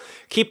 So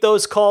keep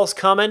those calls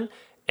coming,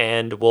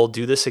 and we'll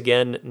do this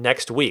again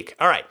next week.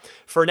 All right,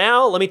 for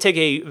now, let me take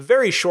a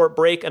very short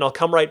break, and I'll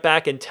come right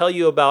back and tell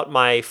you about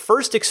my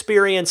first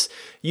experience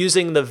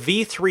using the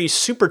V3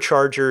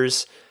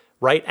 superchargers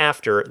right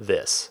after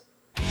this.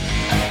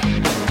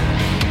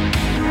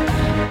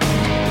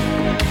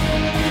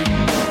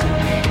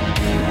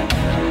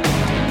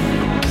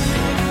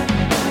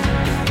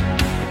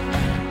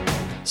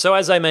 So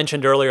as I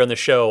mentioned earlier in the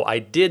show, I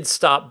did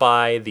stop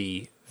by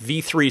the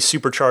V3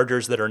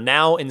 superchargers that are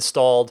now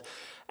installed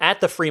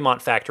at the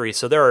Fremont factory.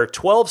 So there are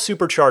 12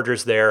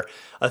 superchargers there.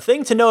 A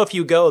thing to know if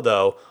you go,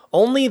 though,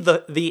 only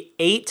the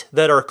 8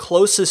 that are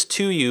closest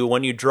to you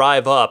when you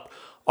drive up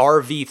are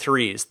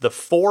V3s. The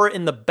 4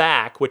 in the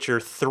back, which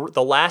are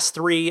the last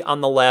 3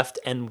 on the left,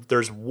 and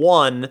there's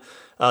one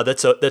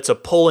that's a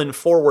pull-in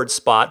forward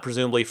spot,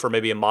 presumably for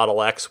maybe a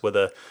Model X with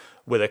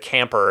a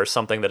camper or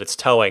something that it's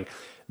towing.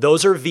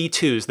 Those are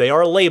V2s. They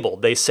are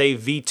labeled. They say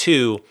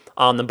V2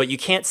 on them, but you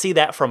can't see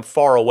that from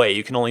far away.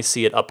 You can only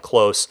see it up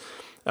close.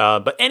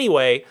 But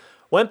anyway,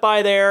 went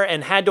by there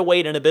and had to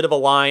wait in a bit of a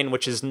line,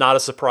 which is not a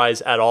surprise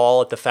at all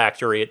at the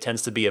factory. It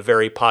tends to be a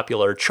very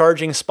popular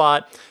charging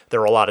spot. There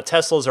are a lot of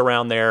Teslas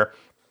around there.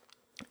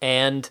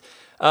 And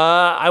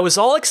I was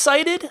all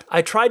excited.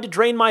 I tried to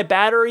drain my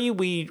battery.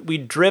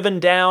 We'd driven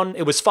down.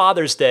 It was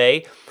Father's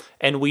Day,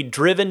 and we'd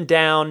driven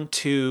down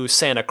to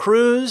Santa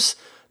Cruz,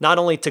 not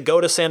only to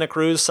go to Santa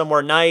Cruz,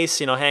 somewhere nice,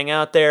 hang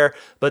out there,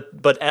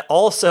 but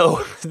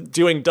also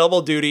doing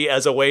double duty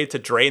as a way to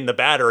drain the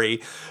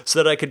battery so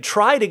that I could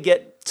try to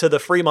get to the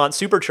Fremont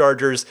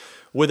superchargers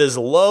with as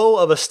low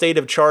of a state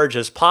of charge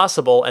as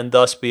possible, and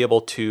thus be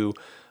able to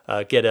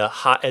get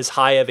as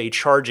high of a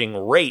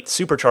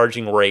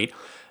supercharging rate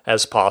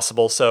as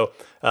possible. So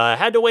I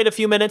had to wait a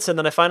few minutes, and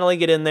then I finally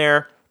get in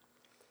there,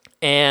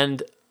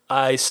 and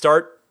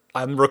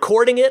I'm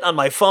recording it on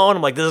my phone.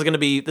 I'm like, this is gonna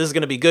be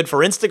good for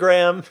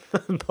Instagram.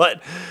 But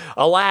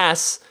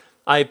alas,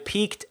 I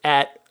peaked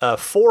at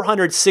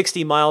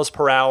 460 miles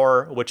per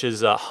hour, which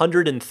is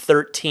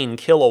 113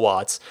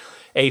 kilowatts,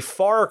 a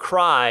far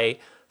cry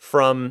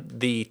from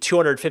the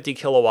 250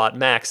 kilowatt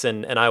max,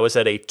 and I was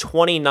at a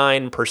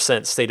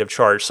 29% state of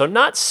charge. So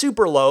not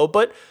super low,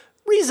 but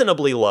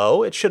reasonably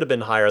low. It should have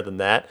been higher than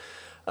that.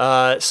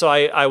 So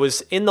I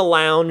was in the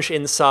lounge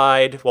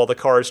inside while the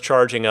car is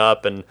charging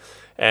up, and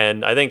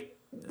I think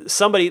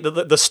somebody,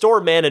 the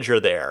store manager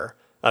there,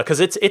 because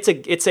it's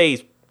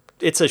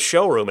a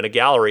showroom and a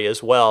gallery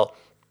as well,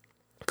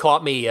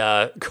 caught me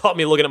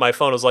looking at my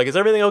phone. I was like, "Is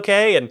everything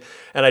okay?" And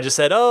I just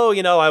said, "Oh,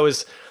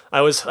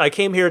 I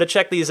came here to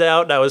check these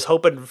out, and I was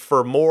hoping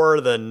for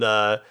more than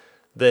I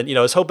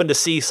was hoping to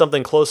see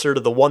something closer to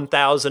the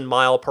 1,000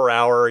 mile per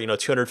hour,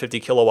 250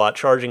 kilowatt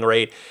charging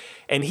rate."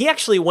 And he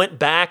actually went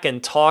back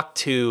and talked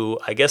to,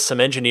 I guess, some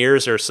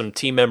engineers or some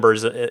team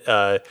members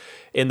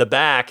in the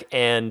back,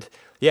 and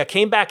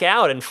came back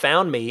out and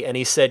found me. And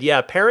he said,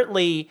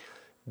 apparently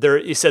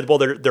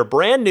they're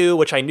brand new,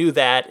 which I knew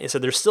that. He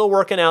said they're still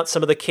working out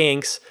some of the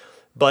kinks,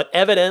 but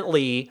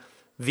evidently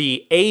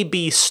the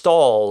AB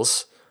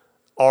stalls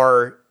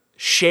are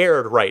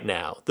shared right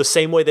now, the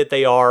same way that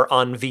they are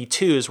on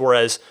V2s,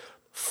 whereas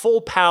full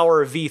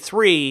power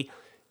V3,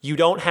 you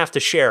don't have to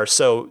share.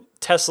 So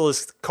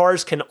Tesla's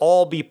cars can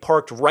all be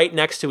parked right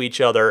next to each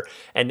other,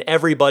 and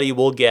everybody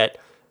will get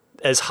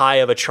as high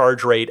of a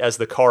charge rate as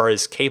the car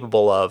is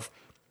capable of.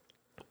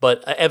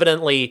 But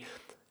evidently,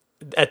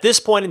 at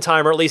this point in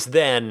time, or at least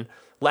then,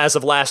 as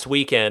of last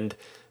weekend,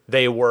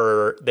 they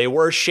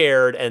were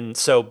shared, and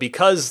so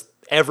because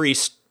every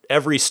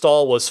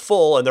stall was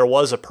full and there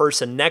was a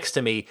person next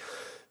to me,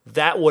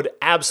 that would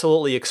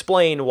absolutely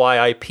explain why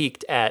I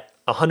peaked at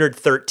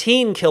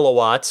 113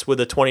 kilowatts with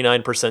a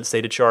 29%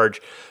 stated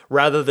charge,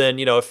 rather than,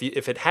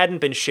 if it hadn't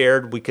been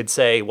shared, we could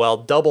say, well,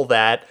 double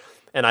that,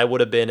 and I would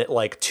have been at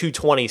like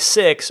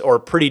 226 or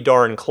pretty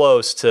darn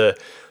close to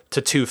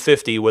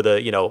 250 with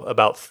a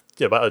about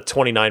a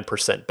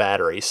 29%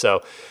 battery.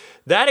 So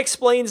that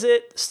explains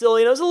it. Still,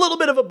 it's a little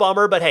bit of a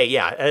bummer, but hey,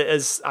 yeah,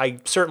 as I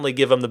certainly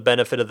give them the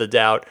benefit of the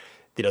doubt.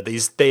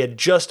 They had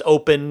just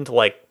opened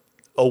like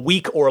a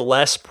week or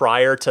less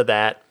prior to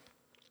that,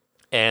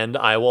 and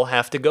I will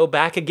have to go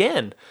back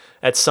again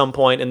at some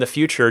point in the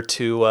future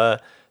to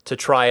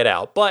try it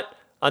out. But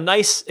a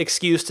nice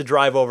excuse to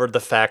drive over to the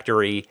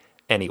factory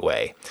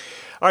anyway.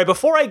 All right,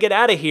 before I get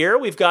out of here,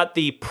 we've got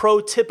the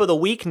pro tip of the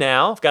week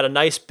now. I've got a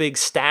nice big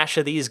stash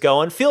of these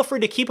going. Feel free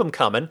to keep them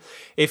coming.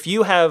 If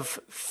you have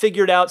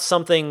figured out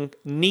something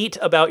neat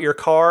about your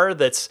car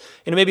that's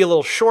maybe a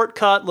little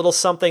shortcut, little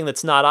something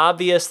that's not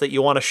obvious that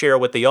you want to share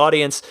with the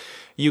audience,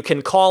 you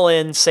can call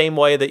in same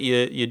way that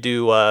you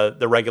do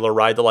the regular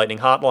Ride the Lightning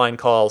hotline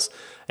calls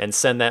and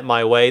send that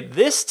my way.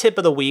 This tip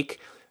of the week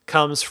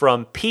comes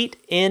from Pete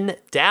in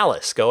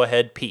Dallas. Go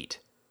ahead, Pete.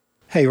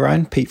 Hey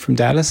Ryan, Pete from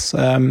Dallas.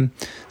 So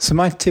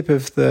my tip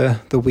of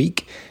the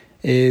week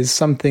is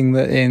something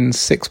that in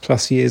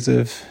 6+ years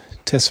of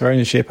Tesla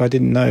ownership I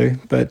didn't know,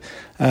 but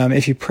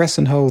if you press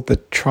and hold the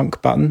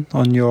trunk button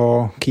on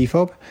your key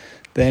fob,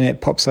 then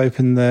it pops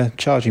open the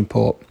charging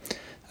port.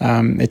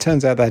 It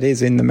turns out that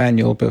is in the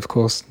manual, but of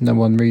course no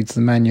one reads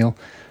the manual,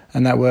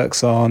 and that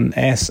works on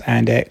S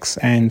and X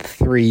and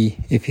 3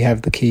 if you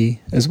have the key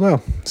as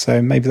well.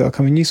 So maybe that'll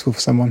come in useful for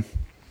someone.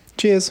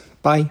 Cheers,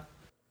 bye.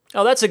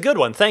 Oh, that's a good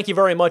one. Thank you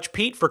very much,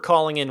 Pete, for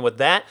calling in with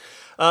that.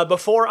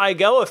 Before I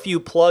go, a few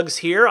plugs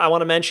here. I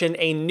want to mention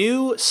a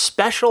new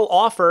special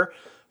offer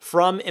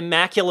from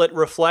Immaculate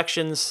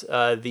Reflections,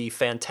 the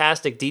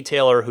fantastic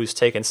detailer who's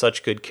taken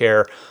such good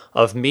care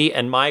of me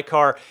and my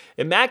car.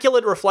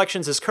 Immaculate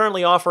Reflections is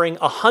currently offering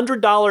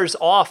 $100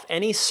 off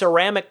any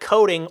ceramic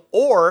coating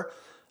or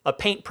a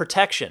paint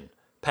protection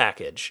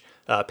package.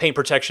 Paint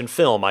protection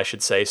film, I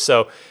should say.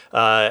 So,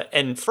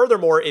 and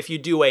furthermore, if you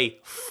do a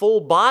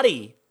full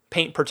body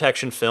paint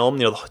protection film,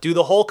 do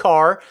the whole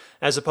car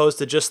as opposed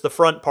to just the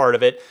front part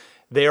of it,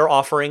 they are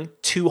offering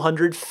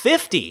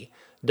 $250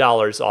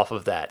 off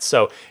of that.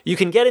 So you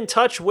can get in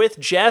touch with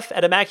Jeff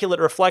at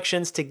Immaculate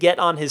Reflections to get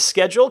on his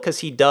schedule, because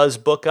he does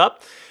book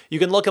up. You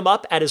can look him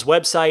up at his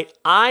website,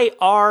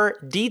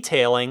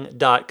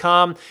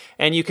 irdetailing.com,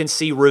 and you can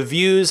see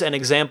reviews and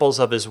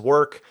examples of his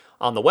work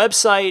on the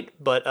website,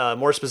 but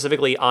more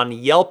specifically on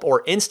Yelp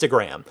or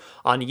Instagram.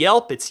 On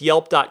Yelp, it's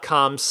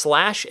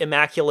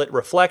yelp.com/Immaculate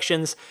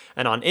Reflections,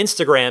 and on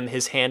Instagram,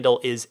 his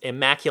handle is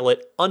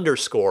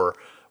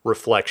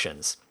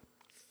Immaculate_Reflections.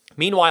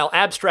 Meanwhile,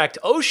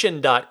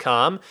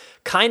 AbstractOcean.com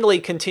kindly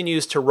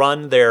continues to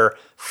run their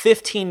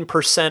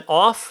 15%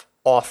 off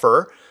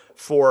offer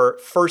for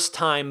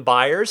first-time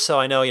buyers. So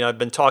I know, I've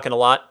been talking a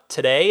lot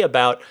today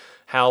about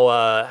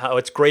how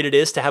it's great it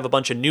is to have a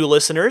bunch of new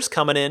listeners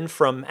coming in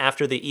from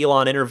after the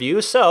Elon interview.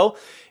 So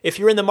if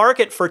you're in the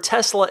market for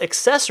Tesla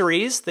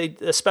accessories, they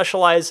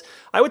specialize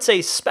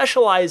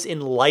in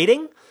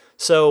lighting.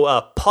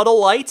 So puddle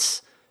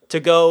lights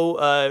to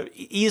go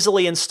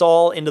easily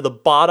install into the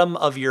bottom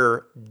of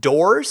your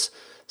doors,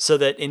 so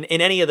that in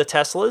any of the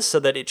Teslas, so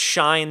that it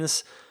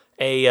shines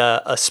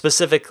a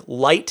specific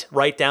light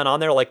right down on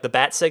there, like the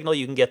bat signal.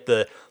 You can get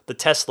the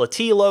Tesla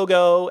T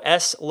logo,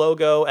 S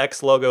logo,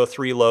 X logo,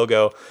 3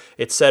 logo,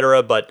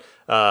 etc. But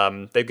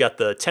they've got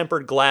the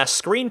tempered glass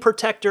screen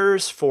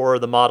protectors for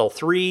the Model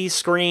 3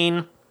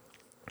 screen.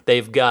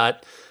 They've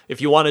got, if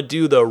you want to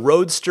do the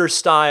Roadster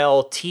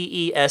style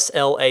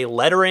TESLA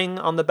lettering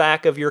on the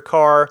back of your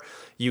car,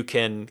 you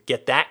can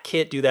get that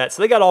kit, do that.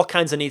 So they got all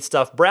kinds of neat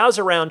stuff. Browse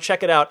around,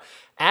 check it out,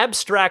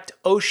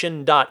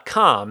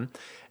 abstractocean.com.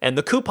 And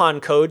the coupon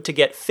code to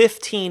get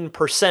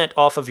 15%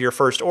 off of your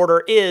first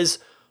order is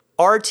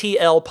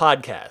RTL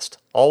Podcast.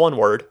 All one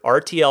word,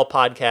 RTL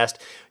Podcast.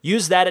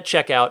 Use that at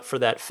checkout for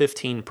that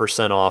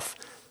 15% off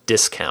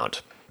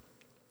discount.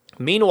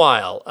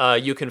 Meanwhile,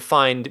 you can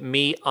find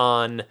me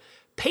on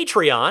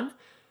Patreon,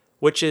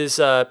 which is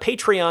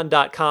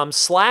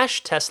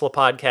patreon.com/Tesla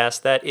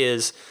Podcast. That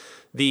is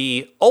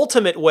the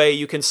ultimate way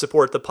you can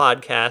support the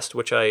podcast,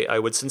 which I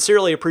would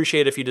sincerely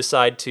appreciate if you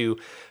decide to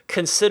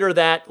consider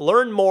that.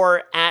 Learn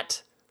more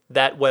at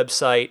that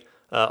website.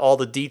 All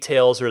the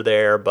details are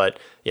there, but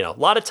a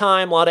lot of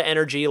time, a lot of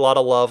energy, a lot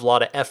of love, a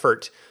lot of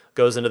effort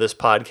goes into this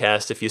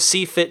podcast. If you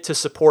see fit to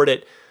support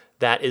it,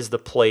 that is the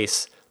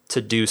place to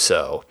do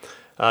so.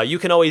 You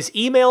can always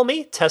email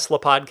me,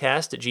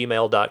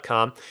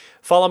 teslapodcast@gmail.com.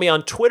 Follow me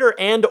on Twitter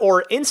and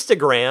or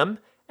Instagram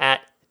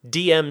at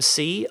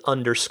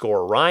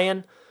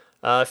DMC_Ryan.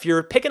 If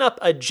you're picking up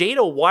a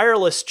Jada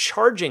wireless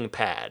charging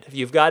pad, if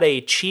you've got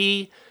a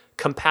Qi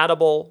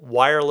compatible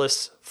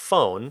wireless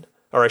phone,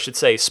 or I should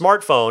say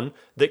smartphone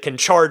that can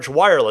charge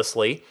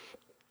wirelessly,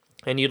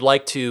 and you'd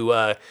like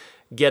to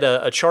get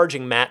a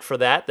charging mat for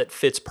that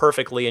fits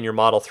perfectly in your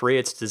Model 3.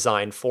 It's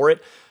designed for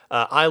it.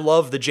 I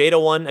love the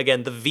Jada one.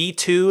 Again, the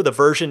V2, the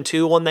version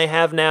 2 one they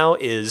have now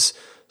is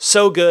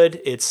so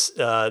good. It's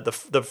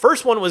the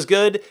first one was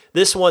good.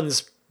 This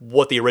one's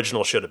what the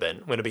original should have been,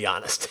 I'm going to be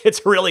honest.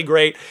 It's really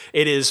great.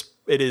 It is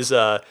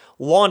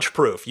launch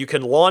proof. You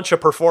can launch a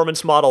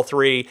performance Model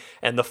 3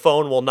 and the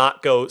phone will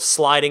not go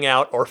sliding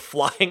out or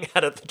flying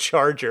out of the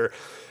charger.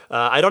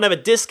 I don't have a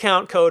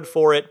discount code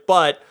for it,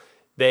 but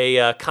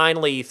they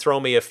kindly throw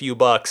me a few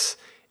bucks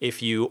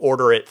if you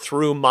order it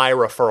through my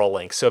referral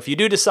link. So if you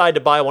do decide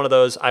to buy one of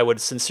those, I would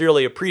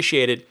sincerely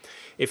appreciate it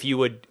if you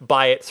would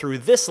buy it through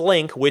this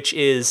link, which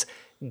is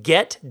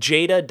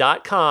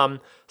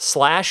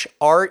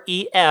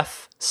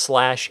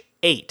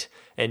getjada.com/ref/8.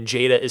 And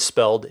Jada is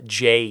spelled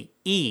Jeda.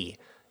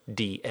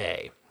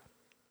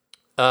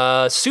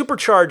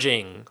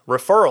 Supercharging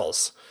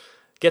referrals.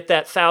 Get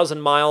that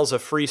 1,000 miles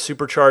of free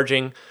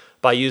supercharging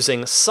by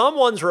using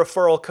someone's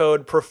referral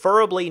code,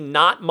 preferably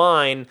not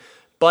mine.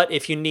 But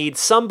if you need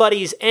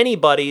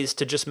anybody's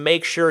to just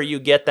make sure you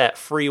get that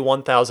free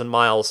 1,000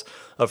 miles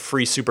of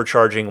free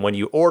supercharging when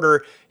you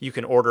order, you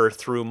can order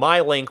through my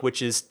link,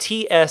 which is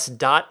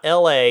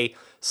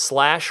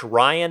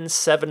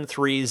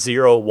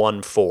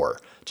ts.la/Ryan73014.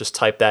 Just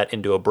type that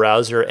into a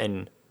browser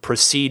and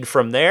proceed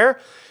from there.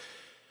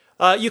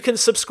 You can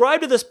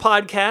subscribe to this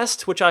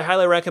podcast, which I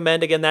highly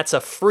recommend. Again, that's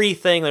a free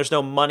thing. There's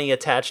no money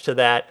attached to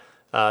that.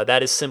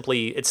 It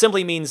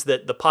simply means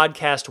that the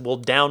podcast will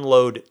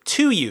download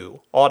to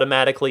you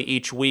automatically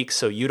each week,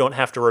 so you don't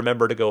have to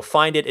remember to go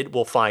find it. It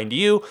will find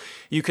you.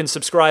 You can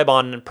subscribe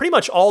on pretty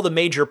much all the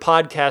major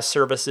podcast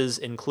services,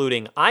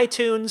 including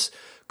iTunes,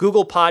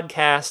 Google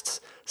Podcasts,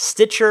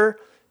 Stitcher,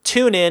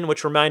 TuneIn,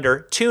 which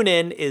reminder,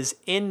 TuneIn is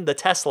in the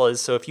Teslas,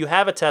 so if you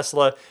have a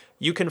Tesla,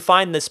 you can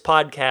find this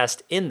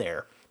podcast in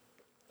there,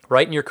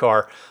 right in your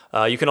car.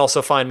 You can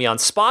also find me on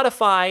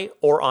Spotify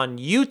or on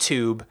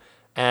YouTube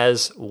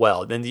as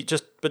well. Then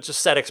just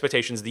set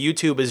expectations. The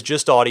YouTube is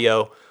just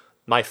audio.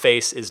 My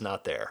face is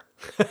not there,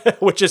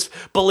 which is,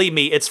 believe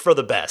me, it's for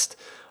the best.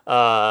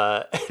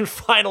 And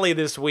finally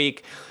this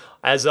week,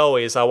 as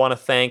always, I want to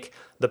thank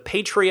the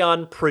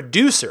Patreon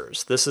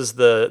producers. This is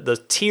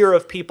the tier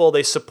of people.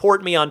 They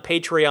support me on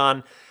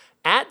Patreon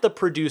at the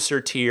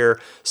producer tier,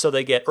 so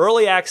they get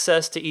early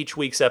access to each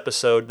week's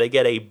episode. They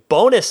get a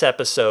bonus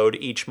episode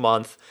each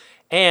month,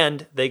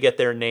 and they get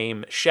their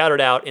name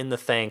shouted out in the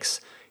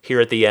thanks here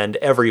at the end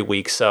every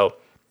week. So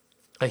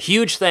a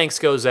huge thanks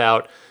goes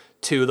out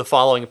to the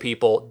following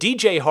people: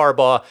 DJ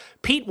Harbaugh,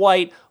 Pete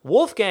White,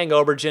 Wolfgang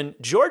Obergen,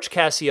 George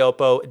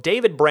Cassiopo,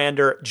 David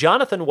Brander,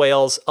 Jonathan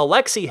Wales,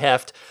 Alexi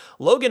Heft,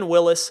 Logan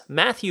Willis,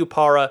 Matthew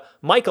Para,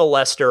 Michael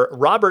Lester,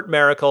 Robert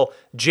Miracle,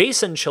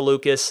 Jason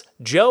Chalukas,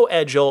 Joe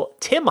Edgel,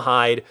 Tim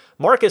Hyde,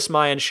 Marcus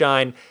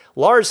Mayenschein,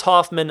 Lars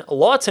Hoffman,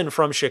 Lawton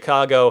from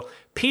Chicago,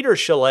 Peter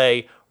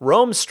Chalet,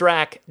 Rome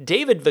Strack,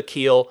 David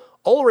Vakil,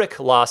 Ulrich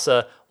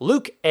Lassa,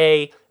 Luke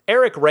A.,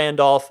 Eric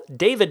Randolph,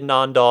 David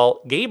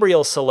Nondahl,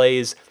 Gabriel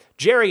Salays,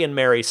 Jerry and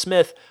Mary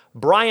Smith,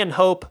 Brian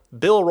Hope,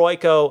 Bill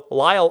Royko,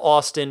 Lyle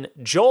Austin,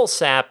 Joel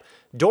Sapp,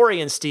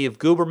 Dorian Steve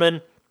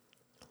Guberman,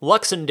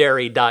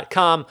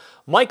 Luxendary.com,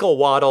 Michael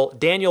Waddle,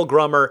 Daniel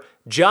Grummer,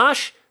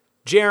 Josh,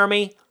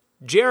 Jeremy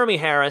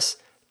Harris,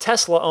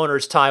 Tesla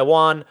Owners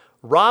Taiwan,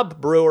 Rob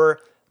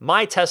Brewer,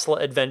 My Tesla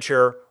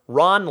Adventure,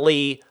 Ron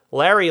Lee,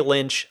 Larry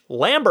Lynch,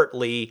 Lambert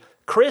Lee,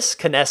 Chris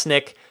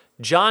Konesnik,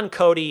 John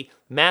Cody,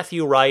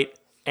 Matthew Wright,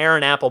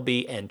 Aaron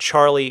Appleby, and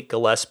Charlie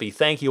Gillespie.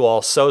 Thank you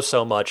all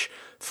so much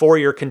for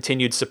your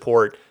continued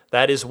support.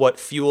 That is what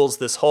fuels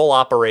this whole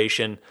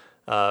operation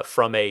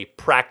from a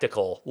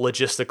practical,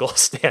 logistical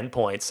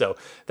standpoint. So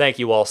thank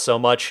you all so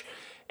much.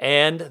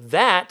 And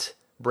that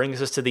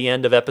brings us to the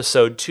end of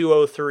episode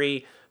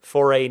 203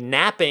 for a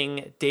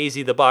napping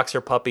Daisy the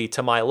Boxer Puppy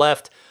to my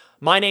left.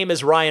 My name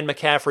is Ryan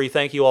McCaffrey.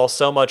 Thank you all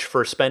so much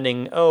for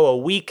spending,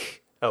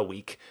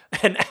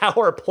 an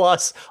hour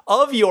plus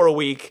of your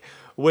week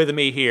with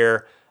me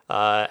here.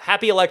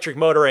 Happy electric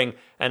motoring,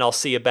 and I'll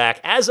see you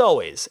back, as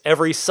always,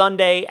 every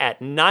Sunday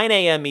at 9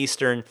 a.m.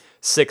 Eastern,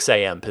 6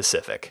 a.m.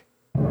 Pacific.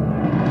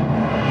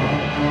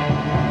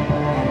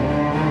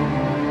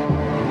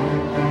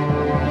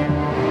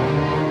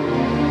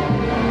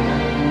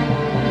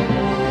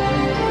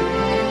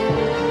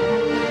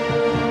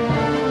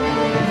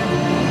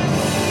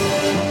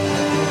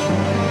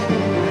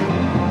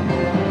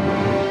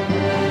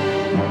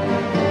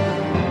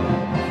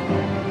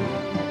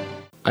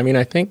 I mean,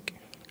 I think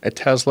a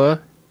Tesla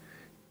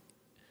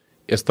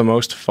is the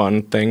most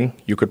fun thing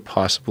you could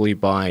possibly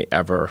buy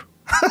ever.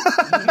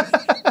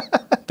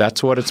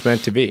 That's what it's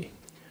meant to be.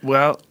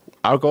 Well,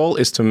 our goal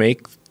is to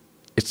make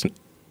it's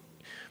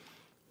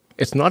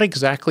not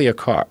exactly a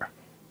car.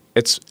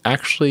 It's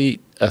actually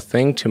a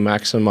thing to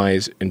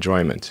maximize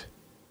enjoyment.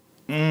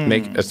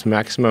 Make it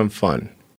maximum fun.